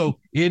right. Mm-hmm. So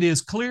it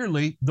is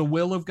clearly the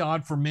will of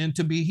God for men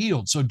to be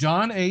healed. So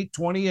John 8,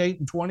 28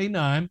 and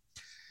 29,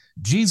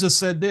 Jesus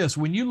said this,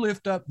 when you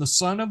lift up the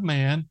Son of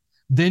Man,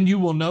 then you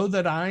will know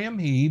that I am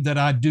he, that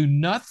I do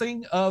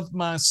nothing of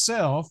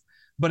myself,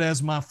 but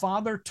as my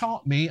Father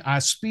taught me, I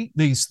speak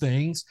these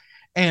things,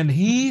 and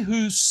he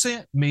who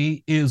sent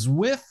me is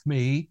with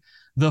me.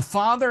 The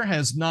Father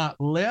has not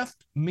left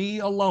me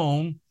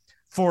alone,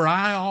 for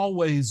I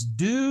always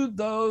do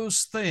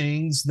those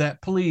things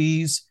that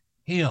please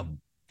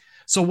him.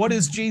 So what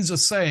is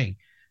Jesus saying?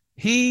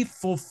 He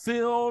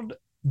fulfilled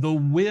the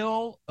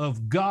will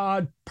of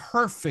God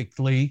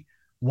perfectly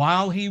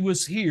while he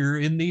was here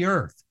in the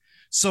earth.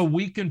 So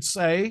we can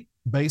say,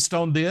 based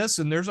on this,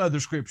 and there's other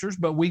scriptures,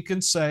 but we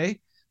can say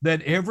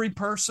that every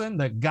person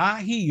that got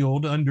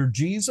healed under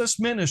Jesus'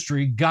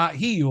 ministry got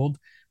healed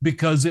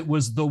because it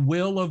was the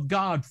will of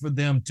God for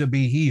them to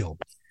be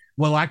healed.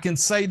 Well, I can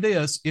say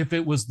this, if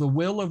it was the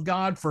will of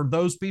God for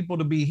those people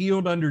to be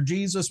healed under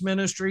Jesus'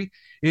 ministry,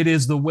 it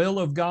is the will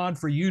of God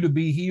for you to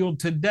be healed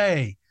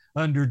today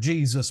under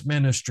Jesus'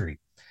 ministry.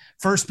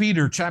 1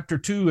 Peter chapter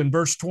 2 and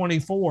verse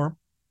 24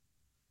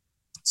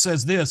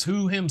 says this,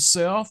 who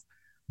himself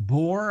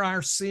bore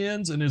our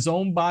sins in his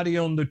own body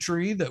on the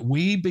tree, that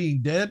we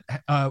being dead,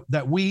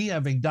 that we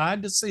having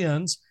died to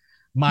sins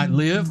might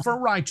live for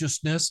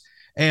righteousness,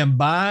 and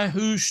by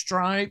whose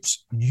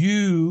stripes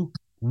you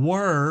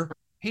were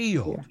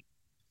healed.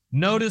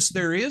 Notice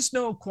there is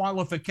no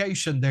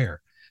qualification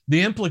there.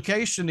 The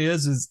implication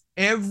is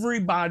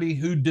everybody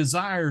who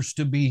desires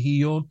to be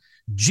healed,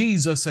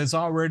 Jesus has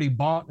already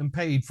bought and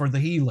paid for the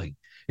healing.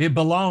 It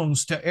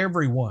belongs to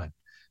everyone.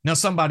 Now,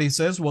 somebody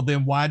says, well,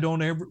 then why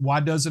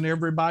doesn't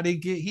everybody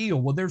get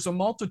healed? Well, there's a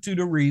multitude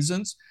of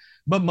reasons,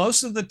 but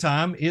most of the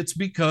time it's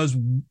because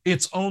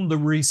it's on the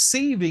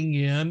receiving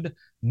end,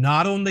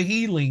 not on the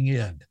healing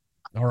end.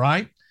 All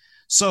right.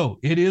 So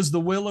it is the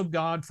will of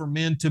God for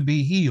men to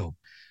be healed.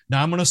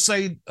 Now I'm going to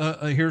say,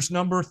 here's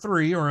number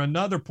 3, or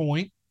another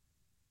point,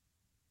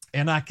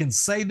 and I can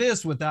say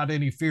this without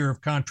any fear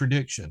of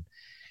contradiction.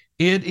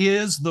 It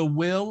is the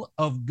will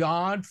of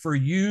God for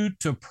you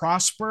to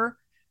prosper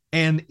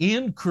and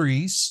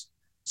increase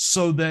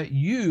so that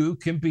you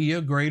can be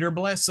a greater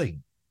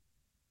blessing.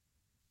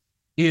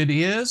 It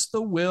is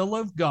the will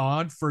of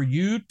God for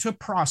you to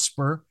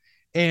prosper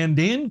and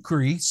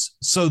increase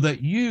so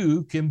that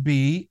you can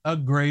be a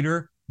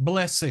greater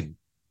blessing.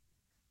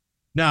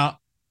 Now,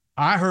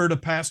 I heard a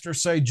pastor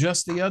say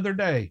just the other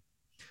day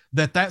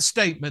that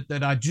statement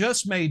that I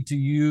just made to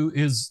you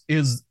is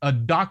a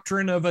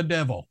doctrine of a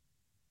devil.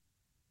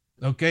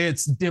 Okay,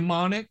 it's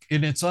demonic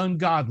and it's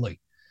ungodly.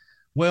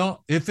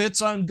 Well, if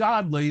it's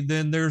ungodly,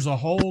 then there's a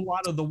whole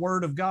lot of the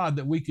word of God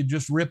that we could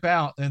just rip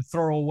out and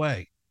throw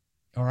away.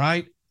 All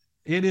right.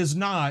 It is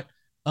not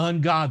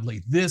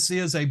ungodly. This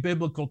is a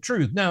biblical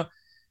truth. Now,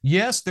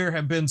 yes, there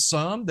have been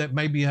some that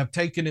maybe have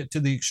taken it to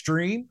the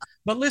extreme,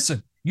 but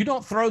listen, you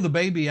don't throw the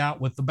baby out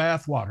with the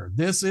bathwater.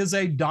 This is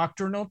a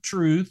doctrinal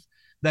truth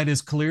that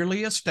is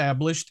clearly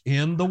established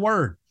in the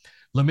word.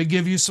 Let me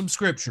give you some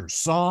scriptures.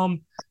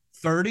 Psalm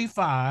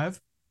 35,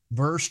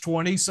 verse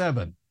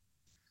 27.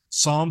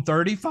 Psalm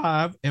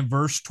 35 and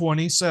verse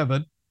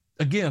 27.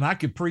 Again, I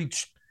could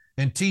preach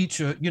and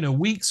teach,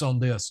 weeks on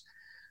this.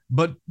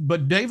 But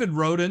David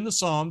wrote in the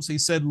Psalms, he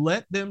said,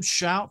 let them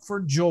shout for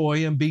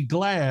joy and be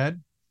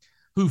glad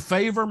who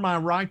favor my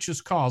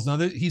righteous cause. Now,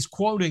 he's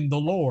quoting the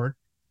Lord,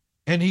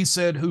 and he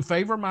said, who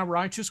favor my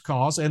righteous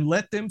cause, and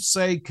let them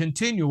say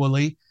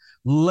continually,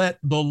 let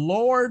the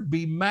Lord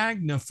be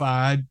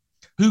magnified,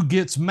 who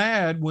gets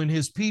mad when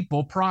his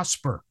people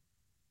prosper.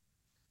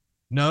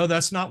 No,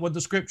 that's not what the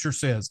scripture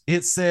says.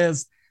 It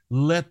says,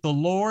 let the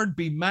Lord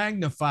be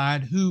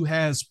magnified, who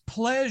has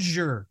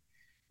pleasure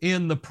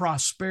in the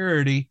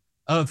prosperity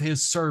of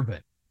his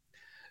servant.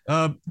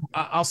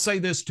 I'll say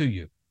this to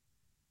you.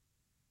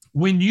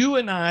 When you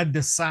and I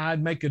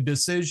make a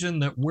decision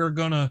that we're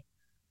going to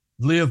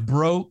live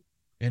broke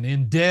and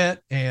in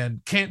debt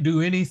and can't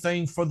do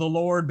anything for the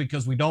Lord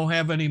because we don't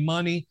have any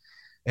money,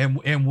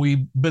 and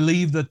we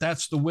believe that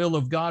that's the will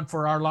of God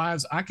for our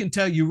lives, I can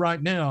tell you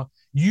right now,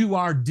 you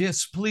are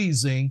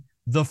displeasing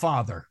the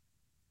Father.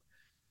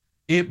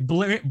 It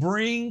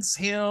brings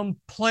him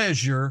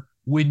pleasure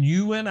when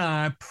you and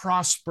I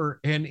prosper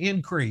and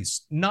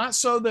increase, not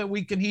so that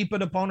we can heap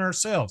it upon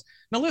ourselves.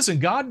 Now, listen,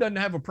 God doesn't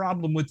have a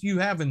problem with you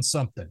having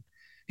something.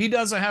 He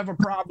doesn't have a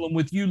problem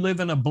with you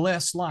living a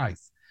blessed life.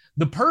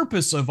 The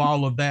purpose of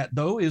all of that,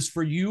 though, is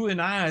for you and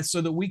I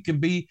so that we can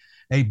be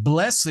a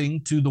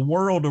blessing to the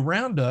world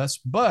around us.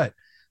 But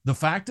the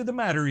fact of the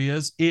matter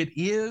is, it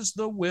is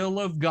the will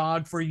of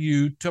God for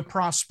you to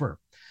prosper.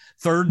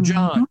 3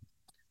 John,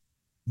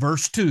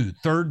 verse 2,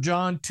 3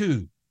 John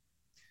 2.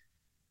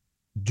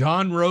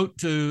 John wrote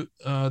to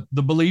the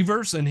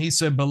believers, and he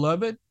said,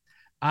 beloved,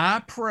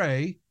 I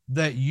pray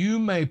that you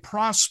may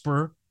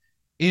prosper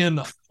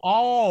in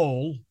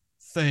all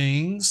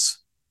things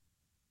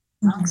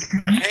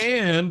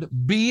and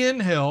be in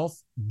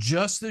health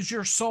just as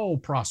your soul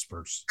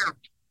prospers.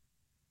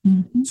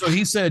 So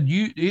he said,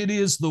 it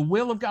is the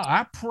will of God.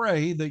 I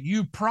pray that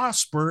you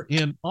prosper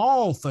in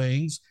all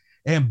things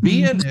and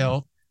be in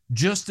health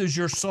just as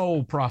your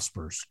soul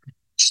prospers.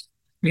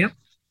 Yep.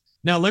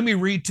 Now, let me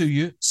read to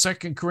you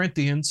 2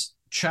 Corinthians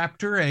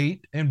chapter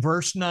 8 and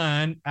verse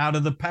 9 out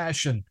of the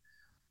Passion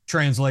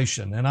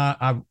Translation. And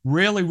I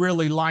really,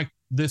 really like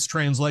this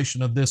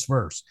translation of this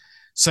verse.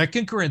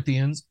 2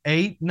 Corinthians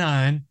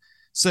 8:9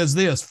 says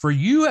this, for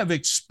you have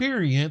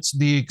experienced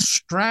the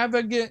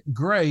extravagant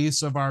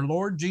grace of our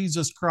Lord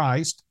Jesus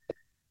Christ,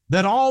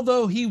 that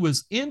although he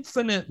was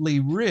infinitely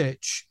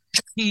rich,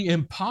 he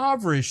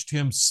impoverished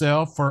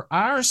himself for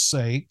our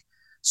sake,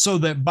 so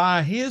that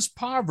by his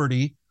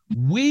poverty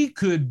we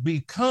could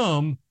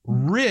become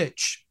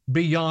rich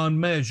beyond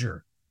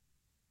measure.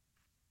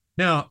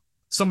 Now,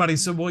 somebody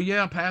said, well,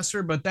 yeah,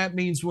 Pastor, but that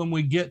means when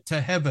we get to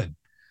heaven.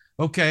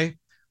 Okay,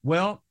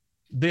 well,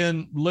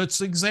 then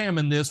let's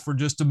examine this for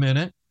just a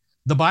minute.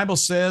 The Bible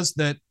says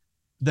that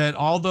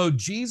although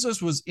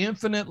Jesus was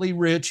infinitely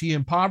rich, he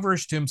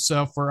impoverished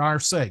himself for our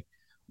sake.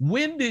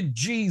 When did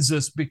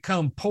Jesus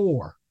become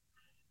poor?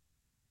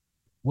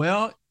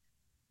 Well,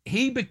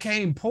 he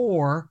became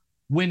poor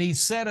when he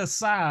set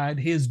aside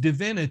his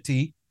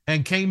divinity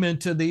and came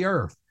into the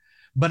earth.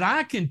 But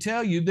I can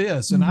tell you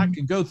this, and I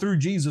can go through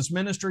Jesus'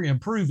 ministry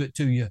and prove it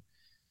to you.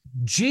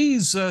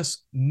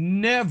 Jesus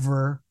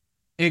never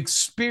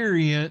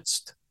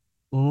experienced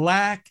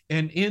lack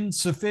and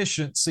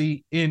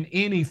insufficiency in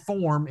any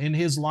form in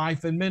his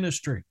life and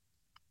ministry.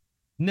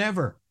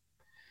 Never.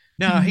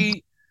 Now,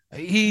 he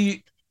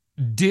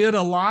did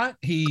a lot.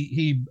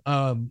 He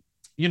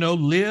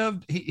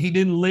lived. He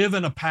didn't live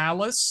in a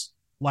palace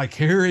like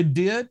Herod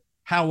did.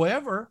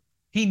 However,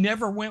 he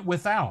never went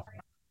without.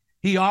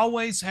 He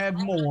always had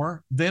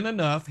more than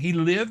enough. He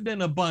lived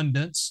in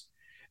abundance,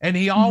 and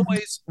he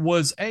always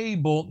was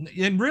able.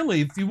 And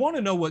really, if you want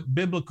to know what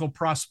biblical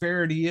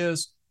prosperity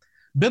is,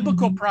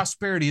 biblical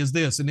prosperity is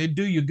this, and it'd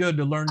do you good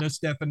to learn this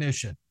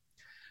definition.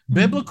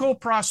 Biblical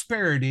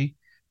prosperity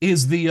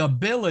is the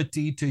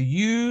ability to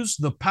use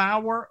the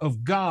power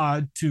of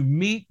God to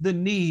meet the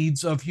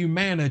needs of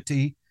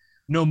humanity,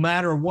 no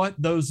matter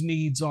what those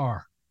needs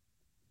are.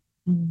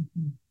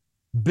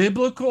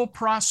 Biblical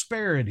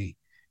prosperity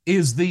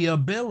is the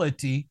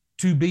ability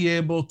to be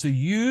able to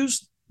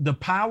use the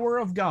power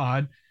of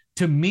God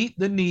to meet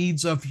the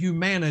needs of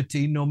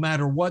humanity, no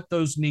matter what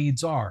those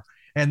needs are.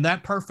 And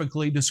that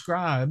perfectly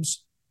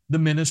describes the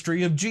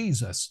ministry of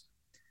Jesus.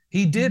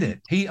 He did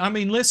it.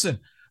 Listen,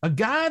 a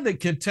guy that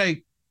can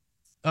take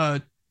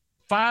 5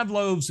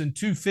 loaves and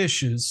 2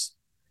 fishes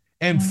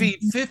and feed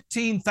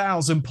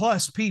 15,000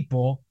 plus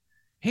people,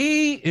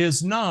 he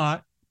is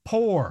not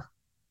poor.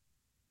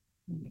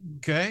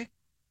 Okay?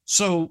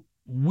 So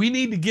we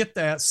need to get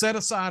that, set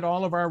aside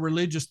all of our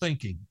religious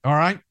thinking. All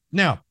right?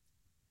 Now,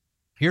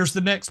 here's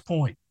the next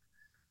point.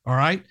 All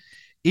right?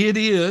 It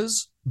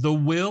is the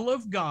will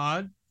of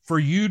God for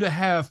you to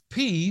have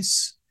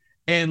peace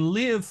and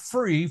live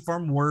free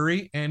from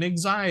worry and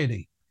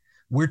anxiety.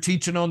 We're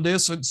teaching on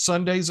this on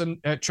Sundays and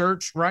at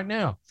church right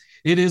now.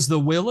 It is the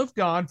will of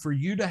God for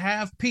you to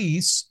have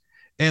peace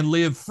and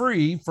live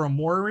free from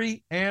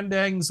worry and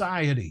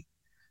anxiety.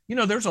 You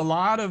know, there's a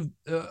lot of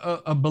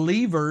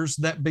believers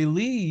that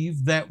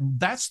believe that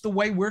that's the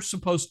way we're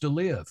supposed to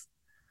live.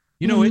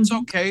 You know, it's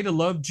okay to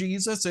love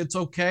Jesus. It's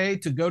okay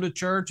to go to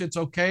church. It's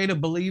okay to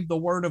believe the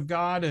word of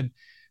God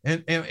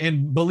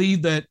and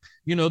believe that,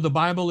 you know, the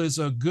Bible is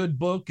a good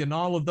book and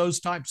all of those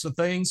types of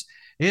things.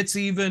 It's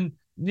even,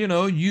 you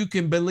know, you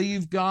can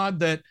believe God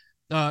that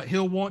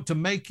he'll want to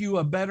make you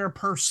a better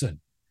person.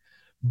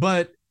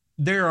 But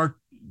there are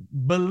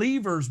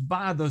believers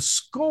by the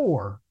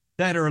score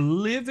that are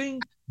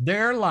living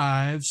their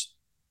lives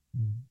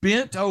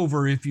bent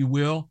over, if you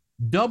will,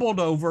 doubled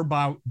over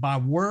by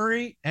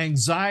worry,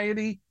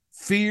 anxiety,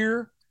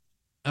 fear,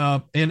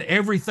 and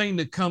everything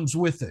that comes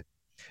with it.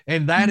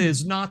 And that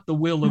is not the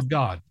will of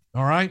God.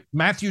 All right.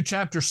 Matthew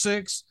chapter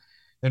 6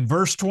 and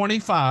verse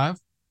 25.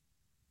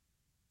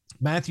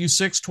 Matthew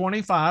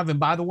 6:25. And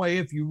by the way,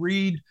 if you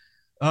read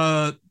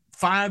 5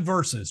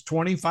 verses,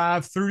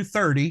 25 through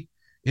 30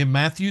 in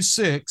Matthew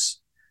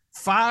 6,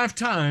 5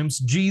 times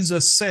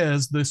Jesus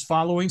says this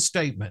following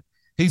statement.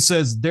 He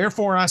says,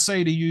 "Therefore I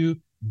say to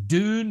you,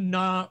 do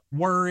not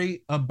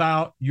worry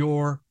about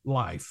your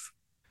life."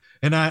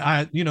 And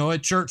I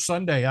at church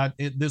Sunday,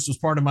 this was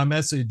part of my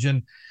message,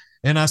 and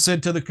I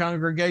said to the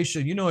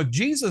congregation, you know, if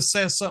Jesus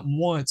says something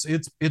once,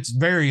 it's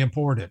very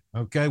important.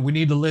 Okay, we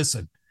need to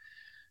listen.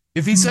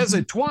 If he says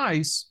it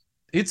twice,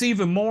 it's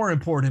even more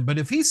important. But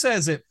if he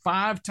says it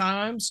 5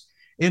 times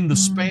in the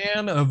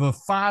span of a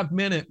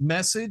 5-minute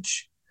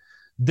message,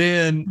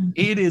 then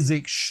it is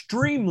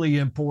extremely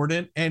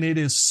important, and it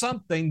is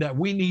something that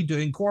we need to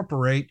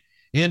incorporate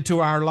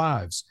into our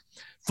lives.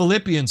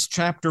 Philippians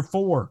chapter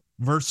 4,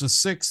 verses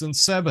 6 and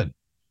 7.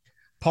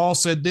 Paul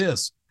said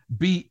this,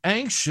 "Be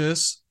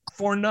anxious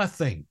for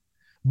nothing,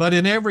 but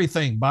in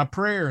everything, by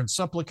prayer and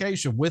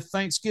supplication, with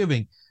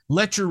thanksgiving,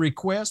 let your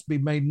requests be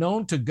made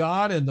known to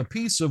God, and the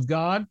peace of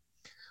God,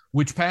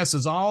 which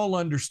passes all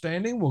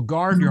understanding, will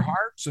guard your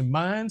hearts and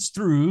minds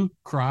through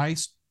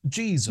Christ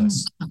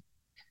Jesus."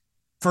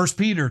 1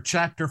 Peter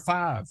chapter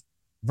 5,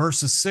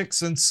 verses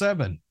 6 and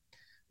 7.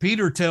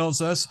 Peter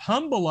tells us,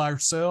 "Humble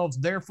ourselves,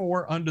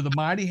 therefore, under the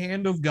mighty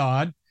hand of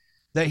God,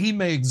 that he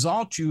may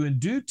exalt you in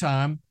due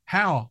time."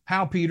 How,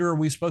 Peter, are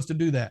we supposed to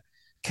do that?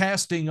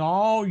 "Casting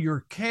all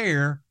your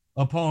care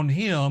upon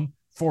him,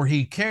 for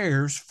he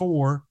cares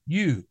for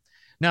you."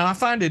 Now, I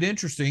find it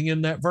interesting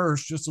in that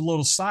verse, just a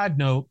little side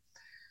note,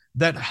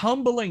 that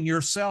humbling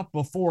yourself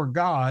before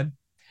God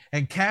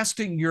and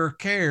casting your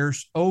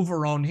cares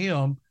over on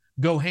him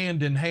go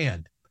hand in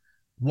hand.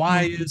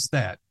 Why is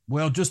that?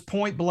 Well, just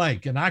point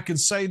blank, and I can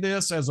say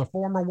this as a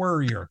former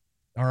worrier,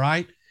 all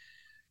right,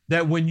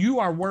 that when you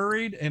are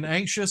worried and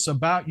anxious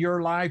about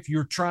your life,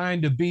 you're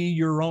trying to be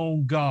your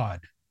own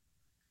God.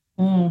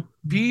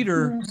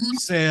 Peter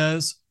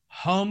says,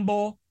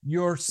 humble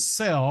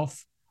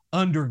yourself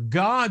under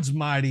God's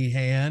mighty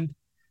hand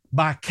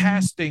by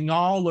casting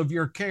all of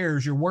your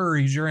cares, your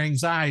worries, your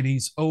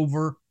anxieties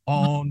over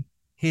on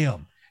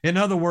him. In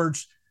other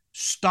words,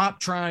 stop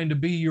trying to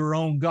be your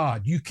own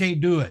God. You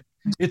can't do it.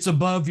 It's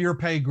above your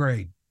pay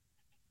grade.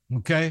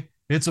 Okay?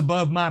 It's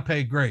above my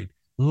pay grade.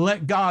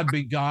 Let God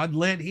be God.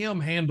 Let him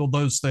handle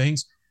those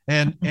things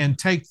and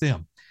take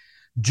them.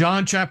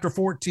 John chapter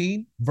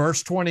 14,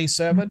 verse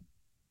 27.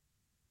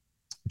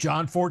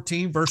 John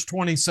 14, verse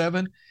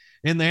 27.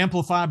 In the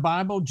Amplified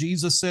Bible,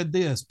 Jesus said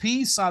this: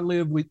 peace I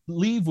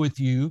leave with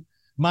you.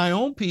 My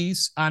own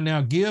peace I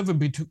now give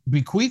and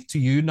bequeath to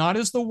you. Not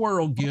as the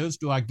world gives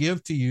do I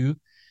give to you.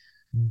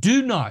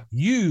 Do not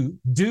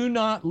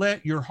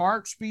let your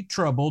hearts be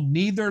troubled,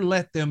 neither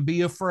let them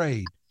be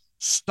afraid.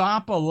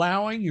 Stop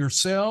allowing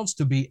yourselves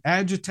to be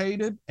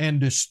agitated and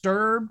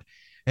disturbed,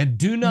 and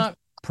do not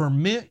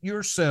permit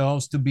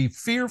yourselves to be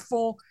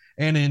fearful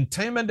and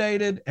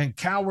intimidated and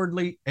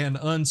cowardly and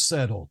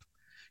unsettled.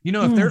 You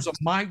know, if there's a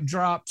mic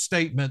drop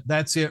statement,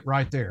 that's it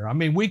right there. I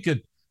mean, we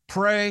could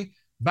pray,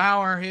 bow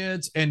our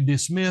heads, and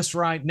dismiss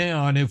right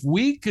now. And if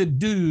we could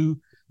do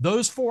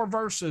those 4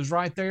 verses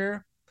right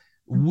there,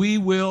 we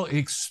will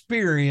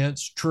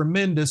experience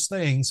tremendous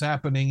things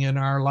happening in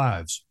our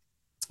lives.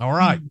 All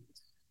right,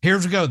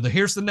 here's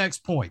the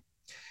next point.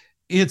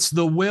 It's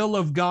the will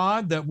of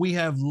God that we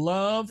have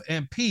love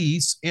and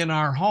peace in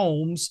our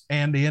homes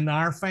and in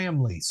our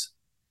families.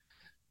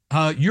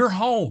 Your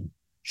home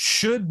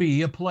should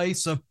be a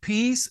place of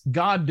peace.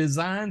 God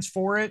designs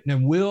for it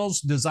and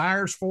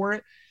desires for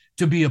it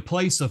to be a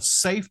place of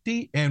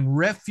safety and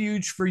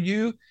refuge for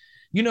you.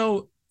 You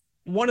know,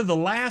 one of the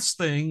last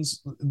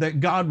things that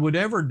God would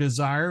ever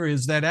desire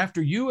is that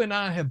after you and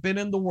I have been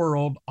in the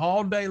world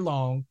all day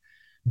long,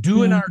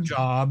 doing our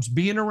jobs,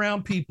 being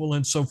around people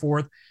and so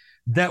forth,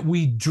 that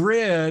we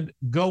dread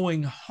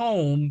going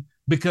home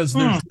because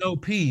there's no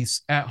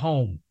peace at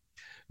home.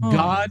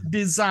 God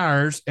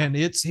desires, and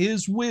it's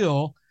his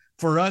will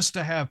for us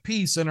to have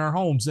peace in our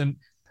homes. And,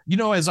 you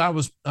know, as I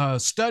was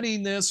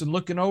studying this and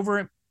looking over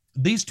it,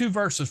 these 2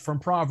 verses from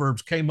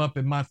Proverbs came up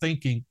in my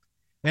thinking,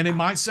 and it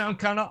might sound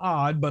kind of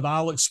odd, but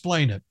I'll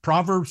explain it.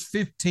 Proverbs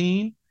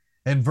 15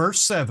 and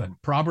verse 7.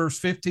 Proverbs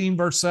 15,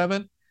 verse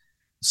 7,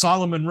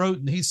 Solomon wrote,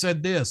 and he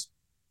said this: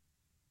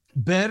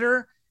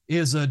 better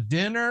is a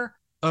dinner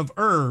of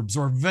herbs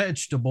or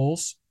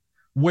vegetables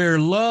where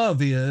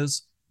love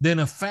is than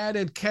a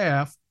fatted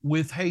calf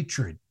with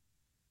hatred.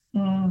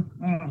 You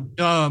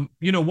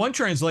know, one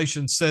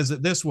translation says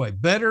it this way: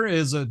 better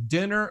is a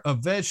dinner of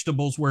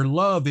vegetables where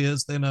love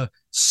is than a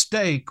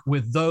steak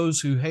with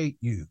those who hate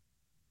you.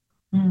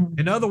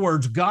 In other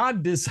words,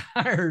 God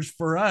desires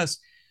for us.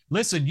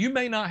 Listen, you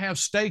may not have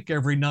steak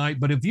every night,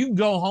 but if you can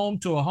go home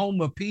to a home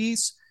of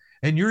peace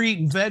and you're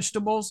eating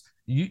vegetables,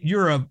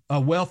 you're a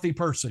wealthy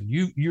person.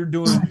 You're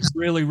doing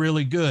really,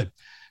 really good.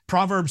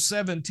 Proverbs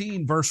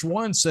 17, verse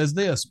 1 says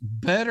this: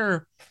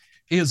 better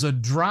is a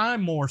dry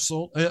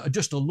morsel,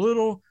 just a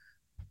little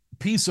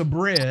piece of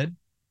bread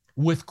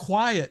with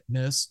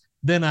quietness,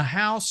 than a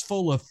house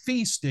full of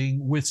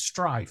feasting with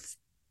strife.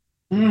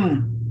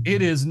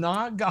 It is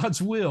not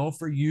God's will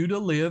for you to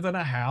live in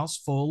a house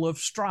full of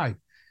strife.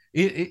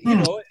 You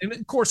know, and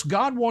of course,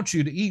 God wants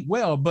you to eat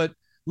well, but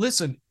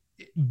listen,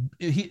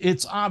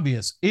 it's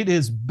obvious. It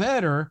is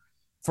better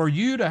for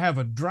you to have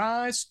a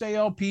dry,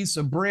 stale piece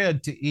of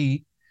bread to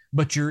eat,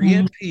 but you're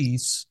in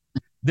peace,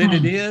 than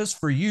it is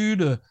for you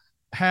to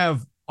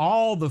have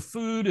all the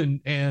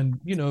food and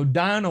you know,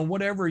 dine on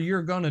whatever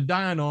you're going to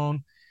dine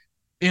on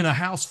in a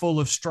house full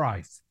of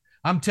strife.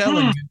 I'm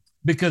telling you,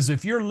 because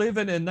if you're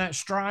living in that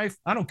strife,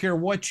 I don't care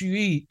what you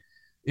eat,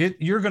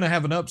 you're going to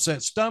have an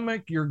upset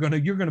stomach. You're going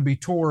to be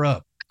tore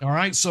up. All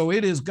right. So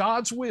it is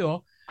God's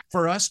will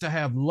for us to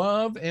have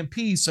love and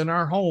peace in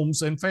our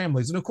homes and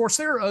families. And of course,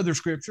 there are other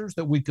scriptures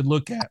that we could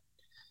look at.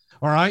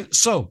 All right.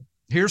 So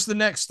here's the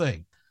next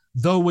thing.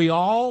 Though we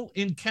all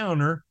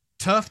encounter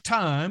tough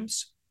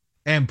times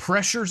and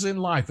pressures in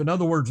life, in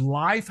other words,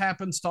 life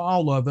happens to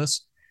all of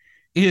us,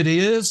 it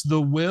is the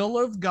will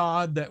of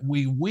God that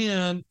we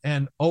win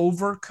and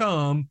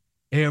overcome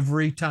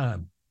every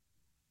time.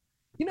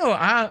 You know,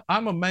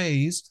 I'm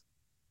amazed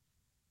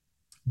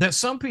that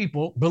some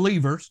people,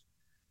 believers,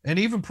 and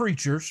even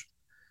preachers,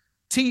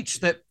 teach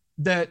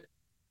that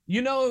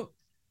you know,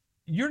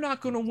 you're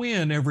not going to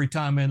win every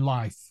time in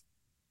life.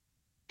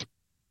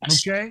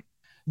 Okay?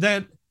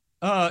 That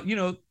you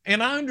know,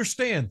 and I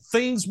understand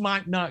things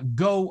might not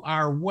go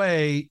our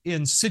way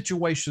in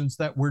situations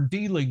that we're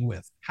dealing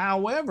with.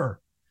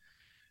 However,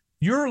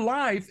 your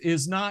life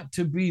is not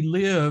to be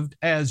lived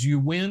as you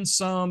win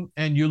some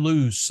and you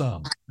lose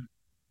some.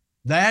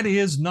 That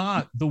is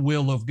not the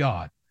will of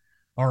God.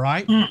 All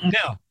right.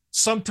 Now,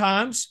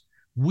 sometimes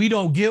we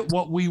don't get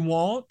what we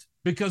want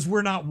because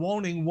we're not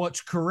wanting what's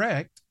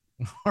correct.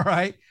 All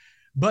right.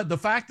 But the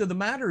fact of the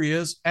matter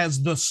is, as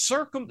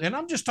and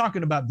I'm just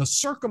talking about the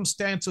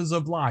circumstances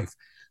of life,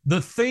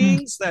 the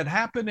things that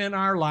happen in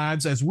our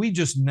lives as we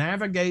just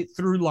navigate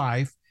through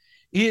life,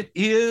 It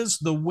is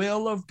the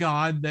will of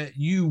God that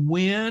you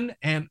win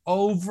and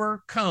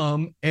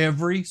overcome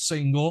every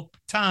single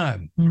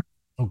time.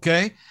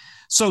 Okay?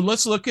 So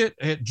let's look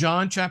at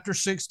John chapter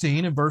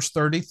 16 and verse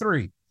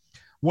 33.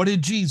 What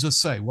did Jesus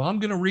say? Well, I'm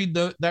going to read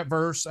that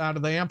verse out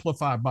of the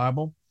Amplified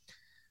Bible.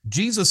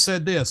 Jesus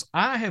said this,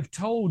 I have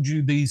told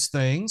you these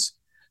things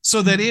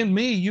so that in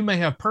me you may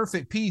have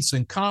perfect peace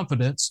and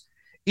confidence.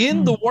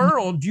 In the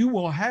world you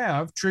will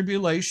have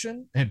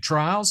tribulation and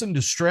trials and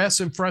distress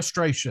and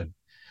frustration.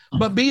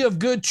 But be of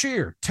good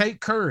cheer,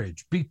 take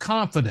courage, be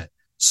confident,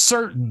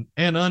 certain,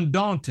 and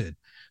undaunted.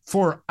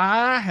 For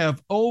I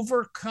have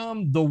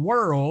overcome the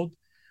world.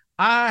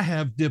 I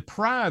have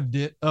deprived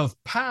it of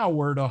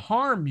power to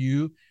harm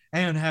you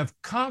and have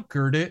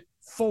conquered it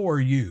for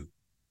you.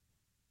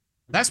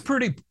 That's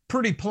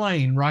pretty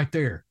plain right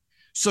there.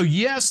 So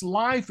yes,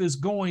 life is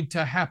going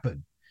to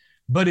happen.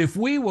 But if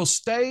we will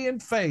stay in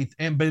faith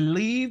and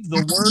believe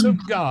the word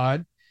of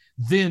God,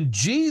 then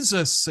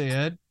Jesus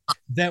said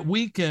that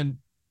we can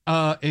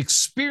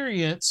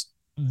experience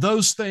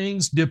those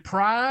things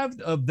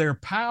deprived of their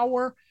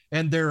power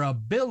and their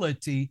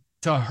ability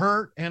to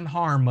hurt and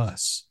harm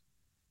us.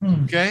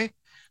 Okay?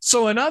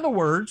 So in other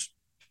words,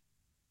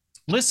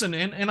 listen,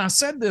 and I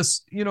said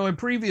this, in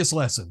previous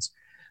lessons,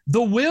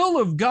 the will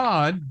of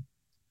God,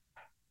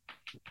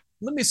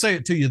 let me say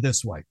it to you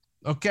this way,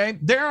 okay?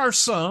 There are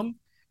some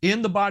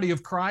in the body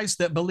of Christ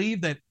that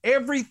believe that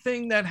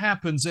everything that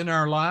happens in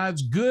our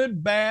lives,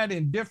 good, bad,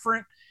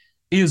 indifferent,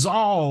 is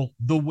all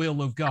the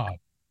will of God.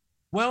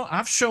 Well,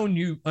 I've shown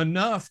you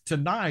enough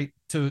tonight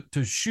to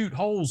shoot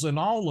holes in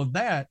all of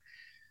that.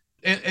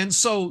 And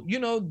so,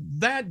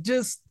 that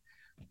just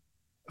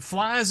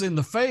flies in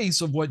the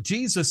face of what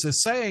Jesus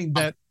is saying,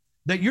 that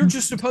you're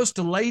just supposed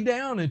to lay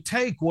down and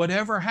take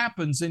whatever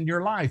happens in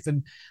your life.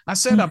 And I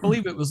said, I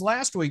believe it was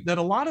last week, that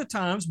a lot of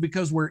times,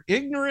 because we're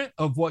ignorant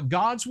of what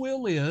God's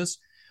will is,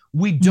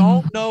 we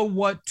don't know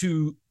what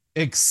to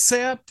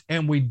accept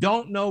and we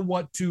don't know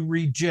what to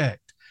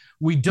reject.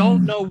 We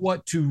don't know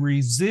what to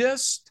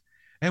resist,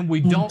 and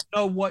we don't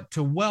know what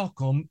to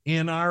welcome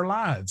in our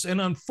lives.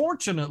 And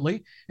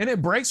unfortunately, and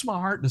it breaks my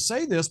heart to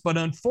say this, but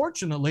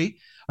unfortunately,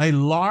 a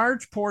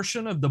large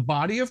portion of the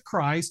body of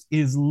Christ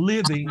is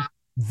living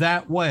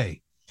that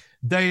way.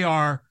 They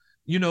are,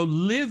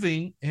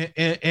 living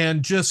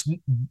and just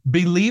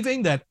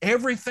believing that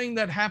everything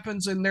that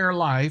happens in their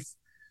life,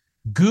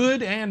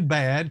 good and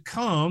bad,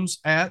 comes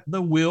at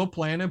the will,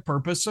 plan, and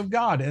purpose of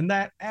God. And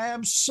that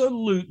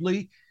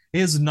absolutely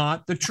is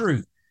not the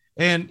truth.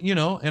 And,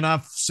 and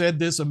I've said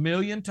this a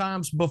million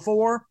times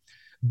before,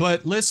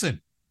 but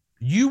listen,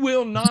 you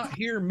will not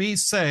hear me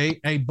say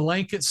a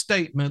blanket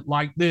statement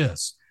like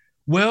this.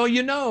 Well,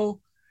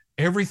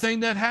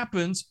 everything that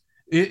happens,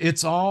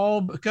 it's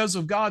all because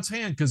of God's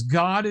hand, because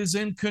God is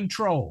in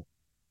control.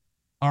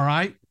 All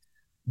right.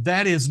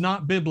 That is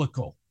not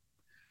biblical.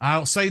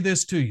 I'll say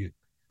this to you.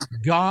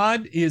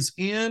 God is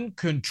in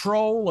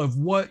control of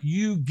what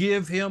you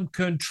give him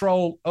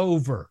control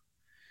over.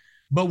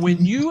 But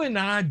when you and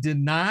I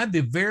deny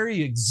the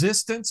very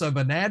existence of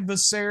an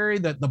adversary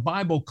that the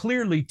Bible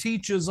clearly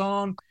teaches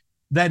on,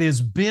 that is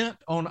bent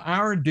on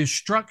our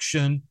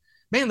destruction,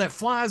 man, that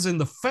flies in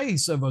the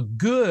face of a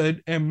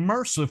good and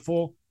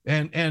merciful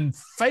and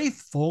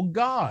faithful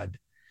God.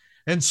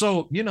 And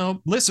so,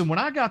 listen, when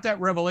I got that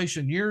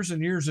revelation years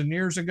and years and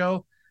years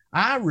ago,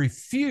 I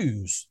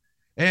refuse.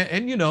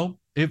 And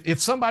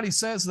if somebody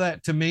says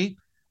that to me,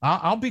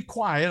 I'll be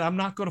quiet. I'm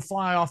not going to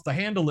fly off the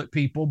handle at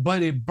people,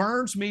 but it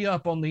burns me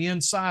up on the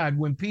inside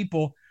when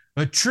people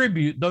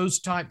attribute those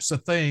types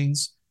of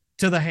things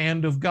to the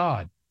hand of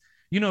God.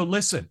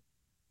 Listen,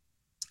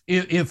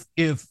 if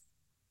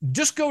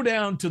just go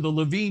down to the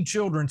Levine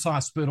Children's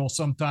Hospital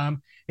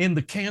sometime in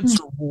the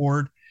cancer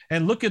ward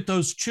and look at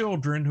those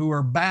children who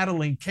are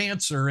battling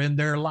cancer in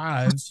their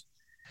lives.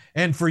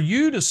 And for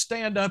you to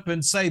stand up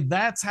and say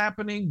that's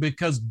happening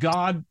because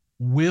God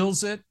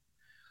wills it,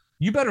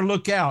 you better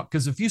look out,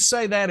 because if you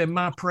say that in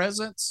my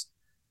presence,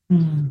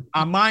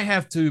 I might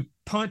have to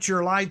punch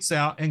your lights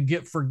out and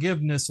get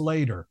forgiveness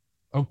later.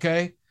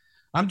 Okay.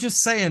 I'm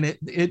just saying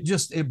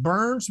it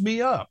burns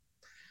me up.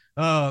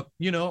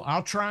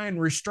 I'll try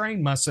and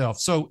restrain myself.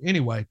 So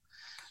anyway,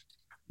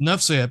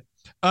 enough said.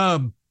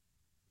 2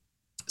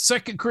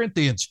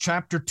 Corinthians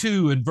chapter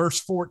 2 and verse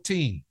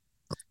 14.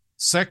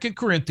 2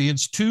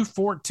 Corinthians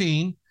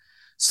 2:14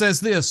 says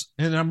this,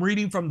 and I'm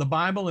reading from the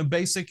Bible in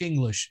basic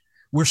English.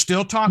 We're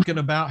still talking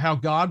about how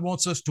God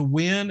wants us to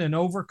win and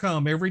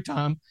overcome every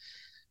time.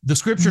 The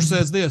scripture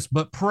says this,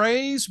 but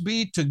praise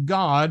be to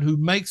God who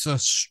makes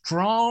us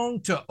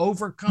strong to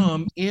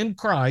overcome in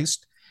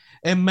Christ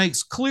and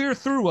makes clear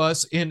through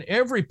us in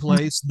every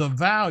place the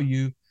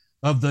value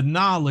of the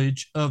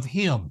knowledge of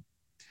him.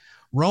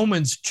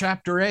 Romans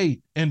chapter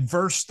 8 and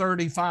verse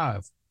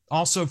 35,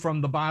 also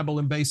from the Bible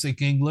in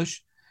basic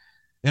English.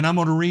 And I'm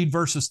going to read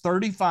verses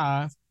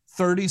 35,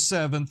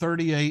 37,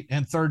 38,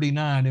 and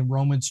 39 in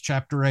Romans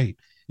chapter 8.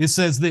 It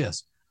says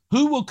this,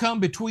 who will come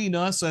between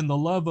us and the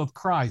love of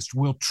Christ?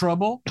 Will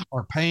trouble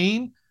or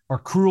pain or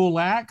cruel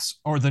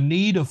acts, or the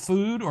need of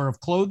food, or of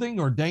clothing,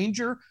 or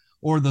danger,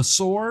 or the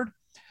sword.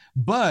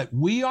 But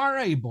we are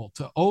able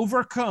to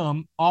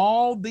overcome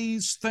all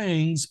these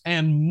things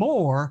and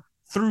more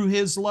through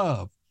his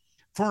love.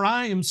 For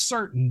I am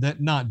certain that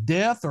not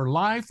death or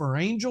life or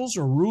angels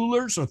or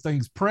rulers or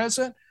things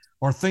present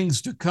or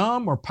things to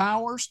come or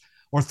powers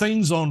or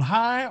things on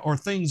high or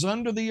things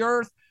under the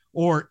earth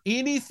or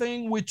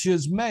anything which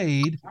is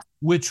made,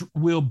 which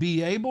will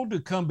be able to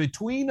come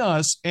between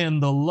us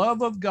and the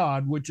love of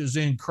God, which is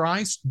in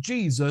Christ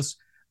Jesus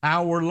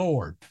our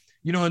Lord.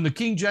 You know, in the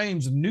King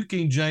James and New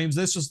King James,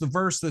 this is the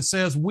verse that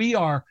says, we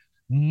are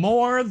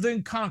more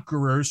than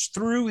conquerors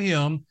through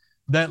him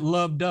that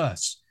loved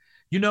us.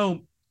 You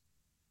know,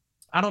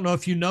 I don't know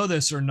if you know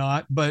this or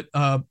not, but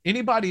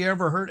anybody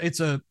ever heard, it's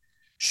a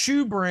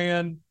shoe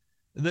brand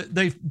that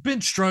they've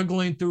been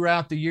struggling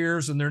throughout the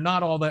years and they're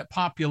not all that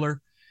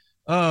popular.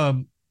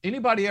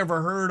 Anybody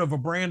ever heard of a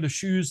brand of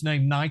shoes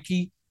named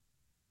Nike?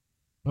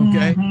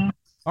 Okay. Mm-hmm.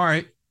 All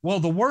right. Well,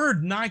 the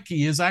word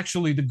Nike is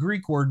actually the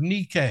Greek word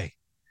Nike.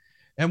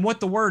 And what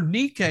the word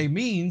Nike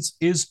means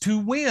is to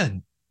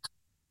win.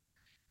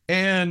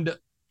 And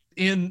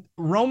in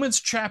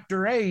Romans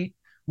chapter 8,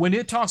 when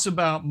it talks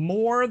about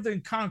more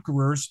than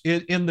conquerors,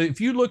 if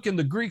you look in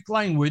the Greek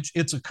language,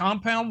 it's a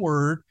compound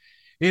word.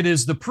 It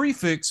is the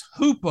prefix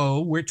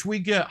hupo, which we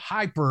get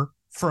hyper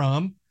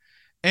from,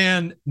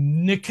 and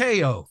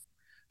nikeo.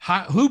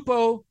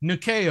 Hupo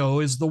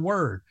nikeo is the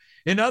word.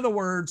 In other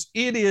words,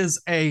 it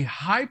is a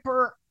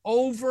hyper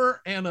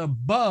over and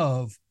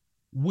above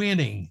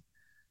winning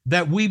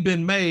that we've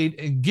been made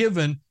and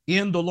given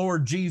in the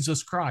Lord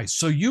Jesus Christ.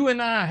 So you and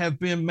I have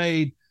been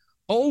made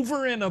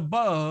over and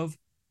above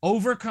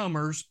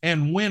overcomers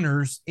and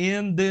winners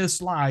in this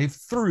life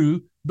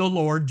through the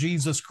Lord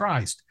Jesus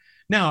Christ.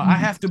 Now, I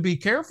have to be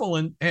careful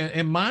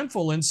and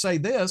mindful and say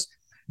this.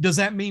 Does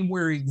that mean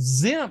we're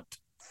exempt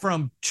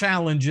from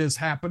challenges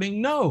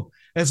happening? No.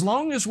 As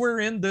long as we're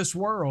in this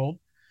world,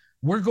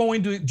 we're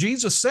going to,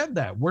 Jesus said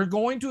that, we're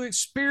going to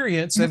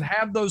experience and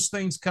have those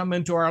things come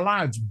into our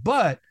lives.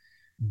 But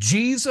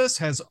Jesus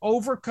has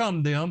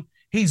overcome them.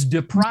 He's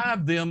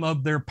deprived them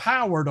of their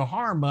power to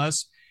harm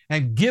us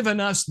and given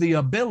us the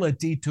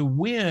ability to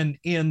win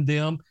in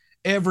them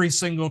every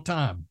single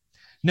time.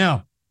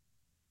 Now,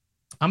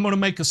 I'm going to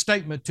make a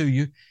statement to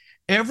you.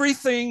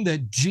 Everything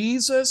that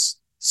Jesus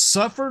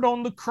suffered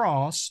on the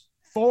cross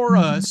for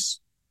us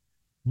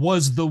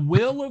was the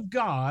will of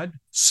God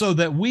so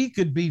that we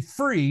could be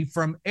free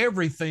from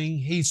everything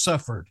he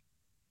suffered.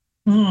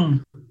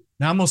 Now,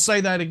 I'm going to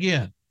say that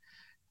again.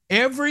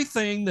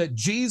 Everything that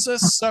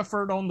Jesus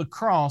suffered on the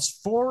cross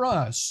for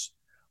us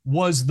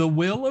was the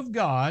will of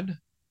God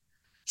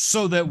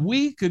so that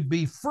we could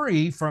be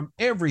free from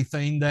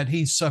everything that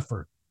he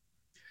suffered.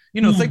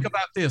 You know, think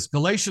about this.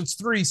 Galatians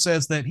 3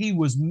 says that he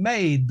was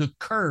made the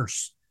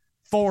curse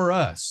for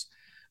us.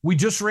 We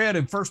just read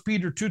in 1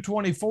 Peter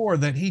 2:24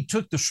 that he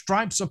took the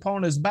stripes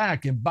upon his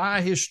back, and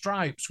by his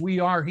stripes we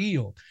are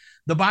healed.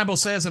 The Bible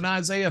says in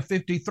Isaiah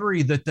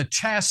 53 that the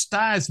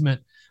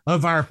chastisement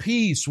of our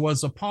peace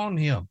was upon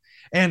him.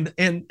 And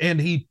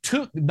he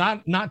took,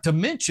 not to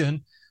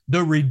mention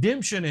the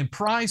redemption and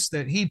price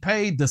that he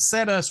paid to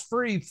set us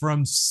free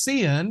from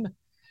sin,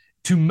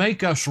 to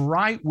make us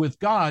right with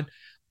God.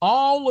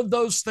 All of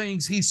those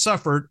things he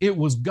suffered, it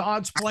was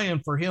God's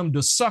plan for him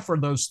to suffer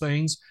those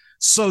things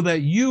so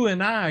that you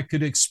and I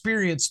could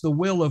experience the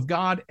will of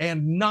God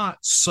and not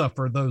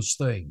suffer those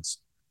things.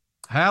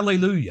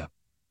 Hallelujah.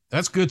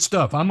 That's good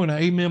stuff. I'm going to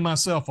amen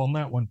myself on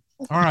that one.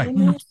 All right.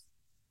 Amen.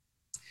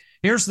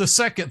 Here's the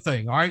second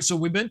thing. All right. So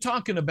we've been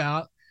talking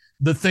about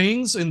the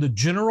things in the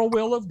general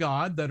will of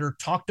God that are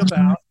talked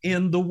about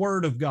in the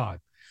Word of God.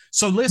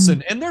 So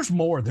listen, and there's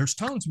more, there's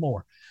tons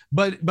more.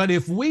 But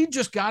if we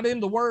just got in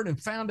the Word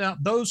and found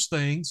out those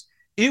things,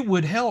 it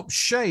would help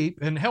shape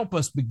and help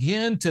us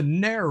begin to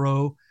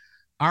narrow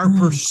our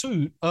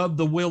pursuit of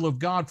the will of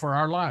God for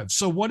our lives.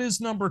 So what is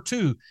number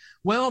two?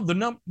 Well,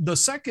 the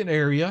second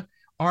area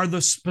are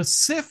the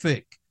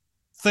specific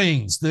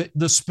things,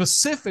 the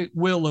specific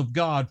will of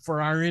God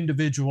for our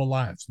individual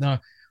lives.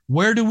 Now,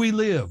 where do we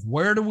live?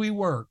 Where do we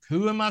work?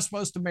 Who am I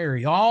supposed to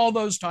marry? All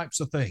those types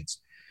of things.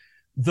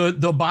 The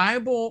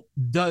Bible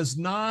does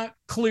not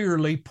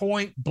clearly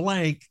point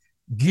blank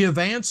give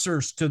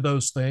answers to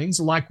those things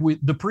like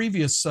the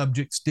previous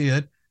subjects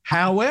did.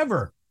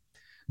 However,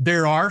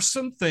 there are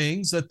some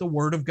things that the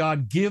Word of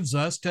God gives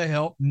us to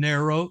help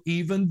narrow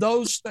even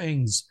those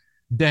things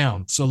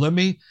down. So let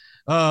me,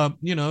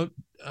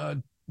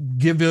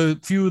 give a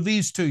few of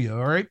these to you.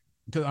 All right.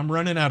 I'm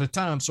running out of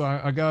time, so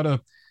I got to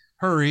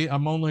hurry.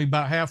 I'm only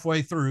about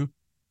halfway through.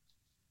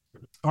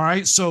 All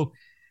right. So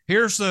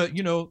here's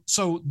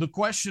so the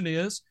question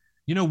is,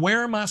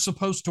 where am I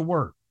supposed to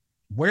work?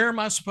 Where am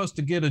I supposed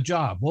to get a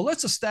job? Well,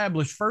 let's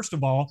establish, first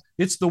of all,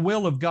 it's the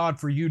will of God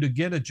for you to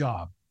get a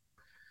job.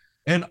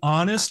 And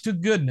honest to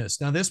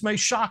goodness, now this may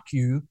shock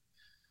you,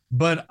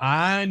 but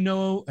I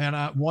know,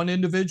 and one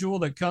individual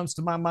that comes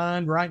to my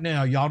mind right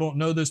now, y'all don't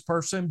know this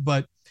person,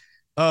 but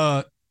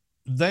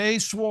they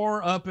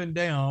swore up and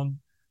down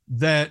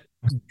that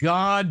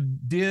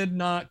God did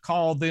not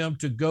call them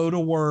to go to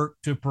work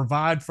to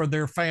provide for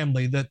their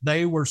family, that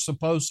they were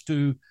supposed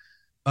to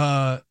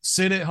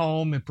sit at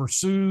home and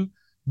pursue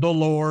the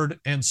Lord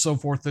and so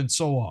forth and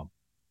so on.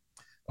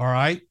 All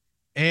right.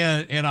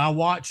 And I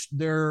watched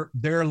their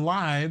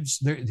lives.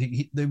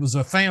 There was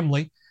a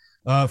family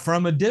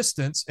from a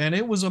distance, and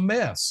it was a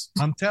mess.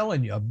 I'm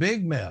telling you, a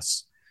big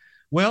mess.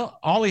 Well,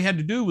 all he had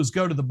to do was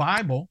go to the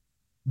Bible.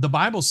 The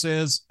Bible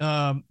says,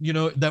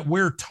 that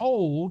we're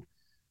told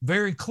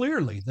very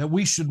clearly that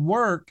we should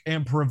work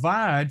and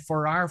provide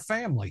for our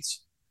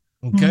families.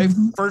 Okay.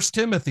 Mm-hmm. 1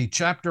 Timothy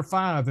chapter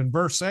 5 and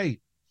verse 8.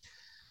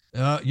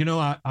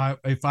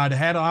 If I'd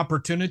had an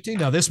opportunity,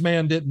 now this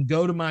man didn't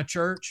go to my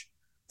church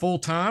full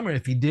time, or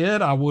if he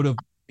did, I would have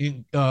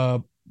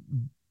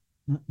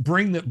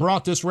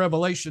brought this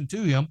revelation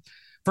to him.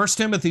 1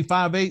 Timothy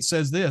 5:8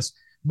 says this: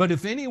 but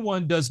if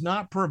anyone does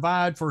not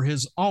provide for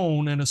his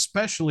own, and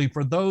especially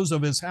for those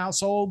of his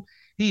household,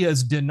 he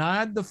has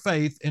denied the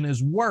faith and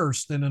is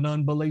worse than an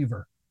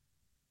unbeliever.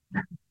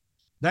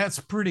 That's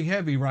pretty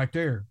heavy right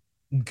there.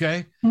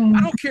 Okay.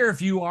 I don't care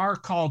if you are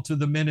called to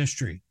the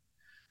ministry.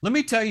 Let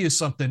me tell you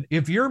something.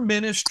 If your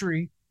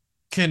ministry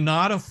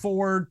cannot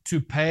afford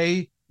to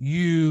pay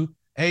you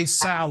a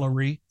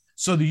salary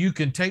so that you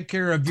can take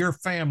care of your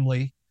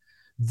family,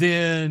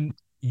 then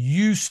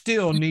you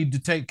still need to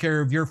take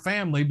care of your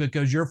family,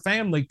 because your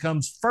family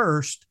comes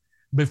first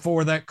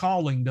before that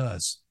calling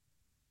does.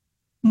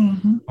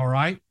 Mm-hmm. All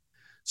right.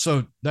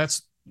 So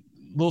that's a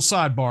little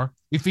sidebar.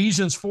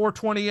 Ephesians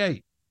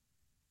 4:28.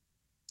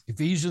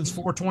 Ephesians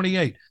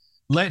 4:28.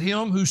 Let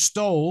him who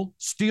stole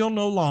steal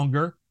no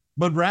longer,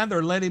 but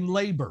rather let him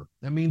labor.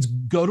 That means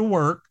go to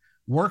work,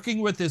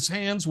 working with his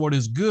hands what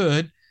is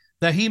good,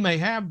 that he may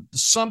have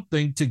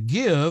something to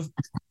give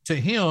to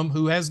him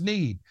who has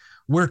need.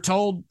 We're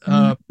told,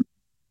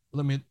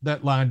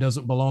 that line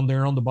doesn't belong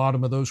there on the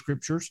bottom of those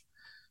scriptures.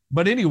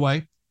 But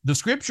anyway, the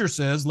scripture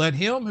says, let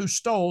him who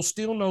stole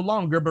steal no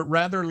longer, but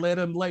rather let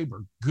him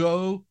labor.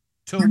 Go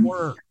to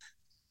work.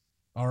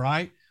 All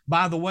right.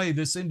 By the way,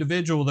 this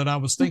individual that I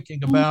was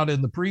thinking about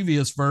in the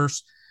previous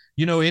verse,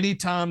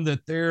 anytime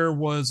that there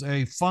was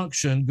a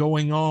function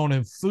going on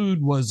and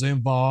food was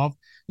involved,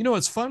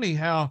 it's funny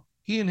how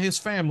he and his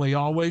family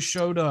always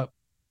showed up.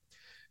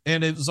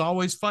 And it was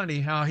always funny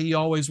how he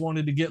always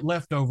wanted to get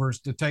leftovers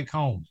to take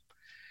home.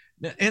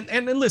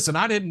 And listen,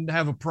 I didn't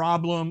have a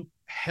problem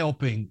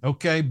helping,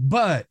 okay?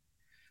 But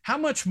how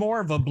much more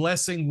of a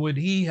blessing would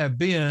he have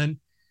been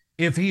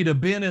if he'd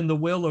have been in the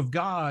will of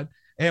God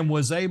and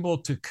was able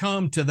to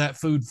come to that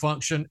food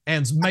function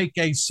and make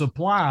a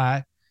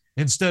supply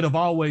instead of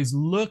always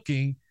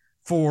looking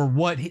for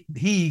what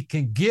he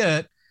can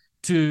get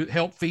to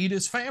help feed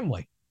his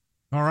family.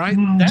 All right.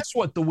 Mm-hmm. That's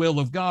what the will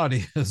of God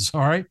is.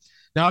 All right.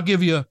 Now I'll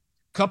give you a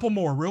couple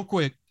more real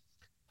quick.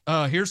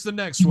 Here's the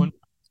next one.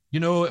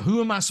 Who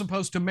am I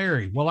supposed to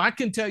marry? Well, I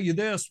can tell you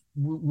this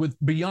with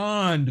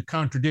beyond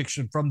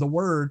contradiction from the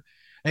word.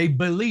 A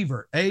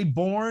believer, a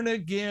born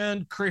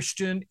again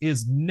Christian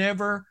is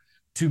never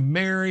to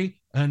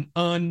marry an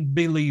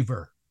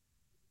unbeliever.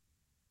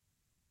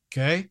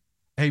 Okay.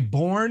 A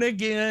born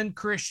again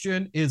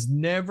Christian is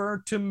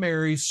never to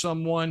marry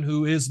someone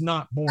who is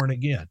not born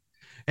again.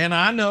 And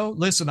I know,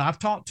 listen, I've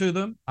talked to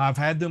them. I've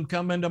had them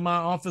come into my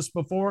office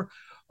before.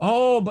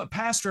 Oh, but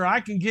Pastor, I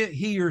can get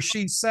he or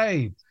she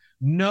saved.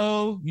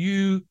 No,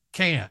 you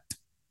can't.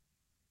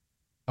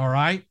 All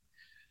right.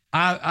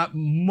 I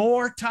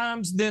more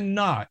times than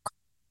not,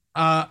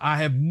 I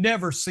have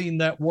never seen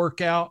that work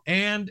out.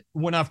 And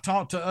when I've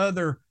talked to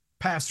other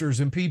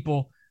pastors and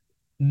people,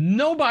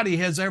 nobody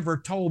has ever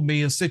told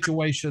me a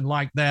situation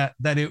like that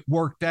it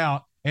worked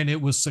out and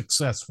it was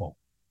successful.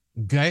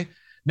 Okay.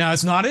 Now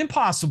it's not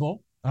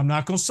impossible. I'm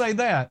not going to say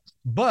that,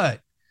 but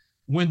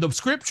when the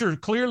scripture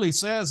clearly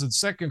says in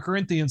 2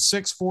 Corinthians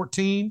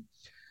 6:14,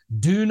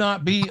 do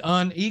not be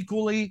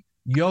unequally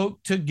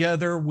yoked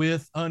together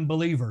with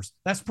unbelievers.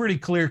 That's pretty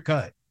clear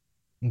cut.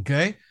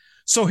 Okay.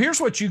 So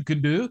here's what you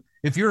could do.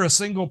 If you're a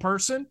single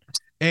person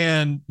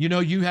and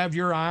you have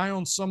your eye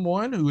on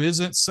someone who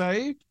isn't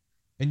saved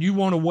and you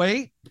want to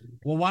wait,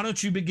 well, why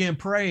don't you begin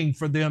praying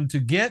for them to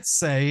get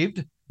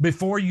saved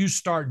before you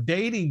start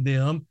dating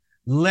them?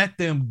 Let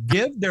them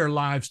give their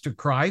lives to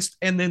Christ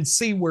and then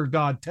see where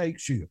God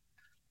takes you.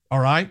 All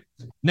right.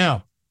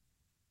 Now,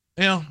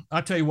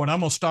 I tell you what, I'm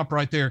going to stop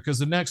right there because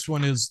the next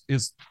one is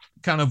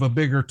kind of a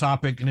bigger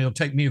topic and it'll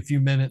take me a few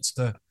minutes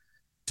to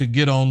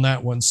get on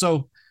that one.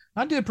 So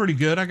I did pretty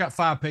good. I got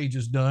 5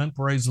 pages done.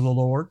 Praise the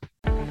Lord.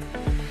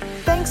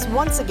 Thanks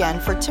once again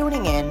for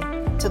tuning in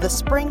to the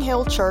Spring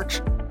Hill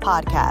Church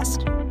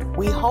podcast.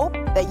 We hope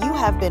that you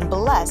have been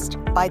blessed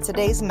by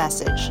today's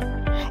message.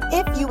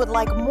 If you would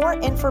like more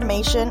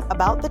information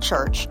about the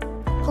church,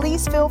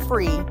 please feel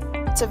free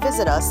to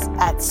visit us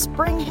at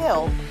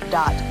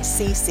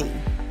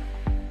springhill.cc.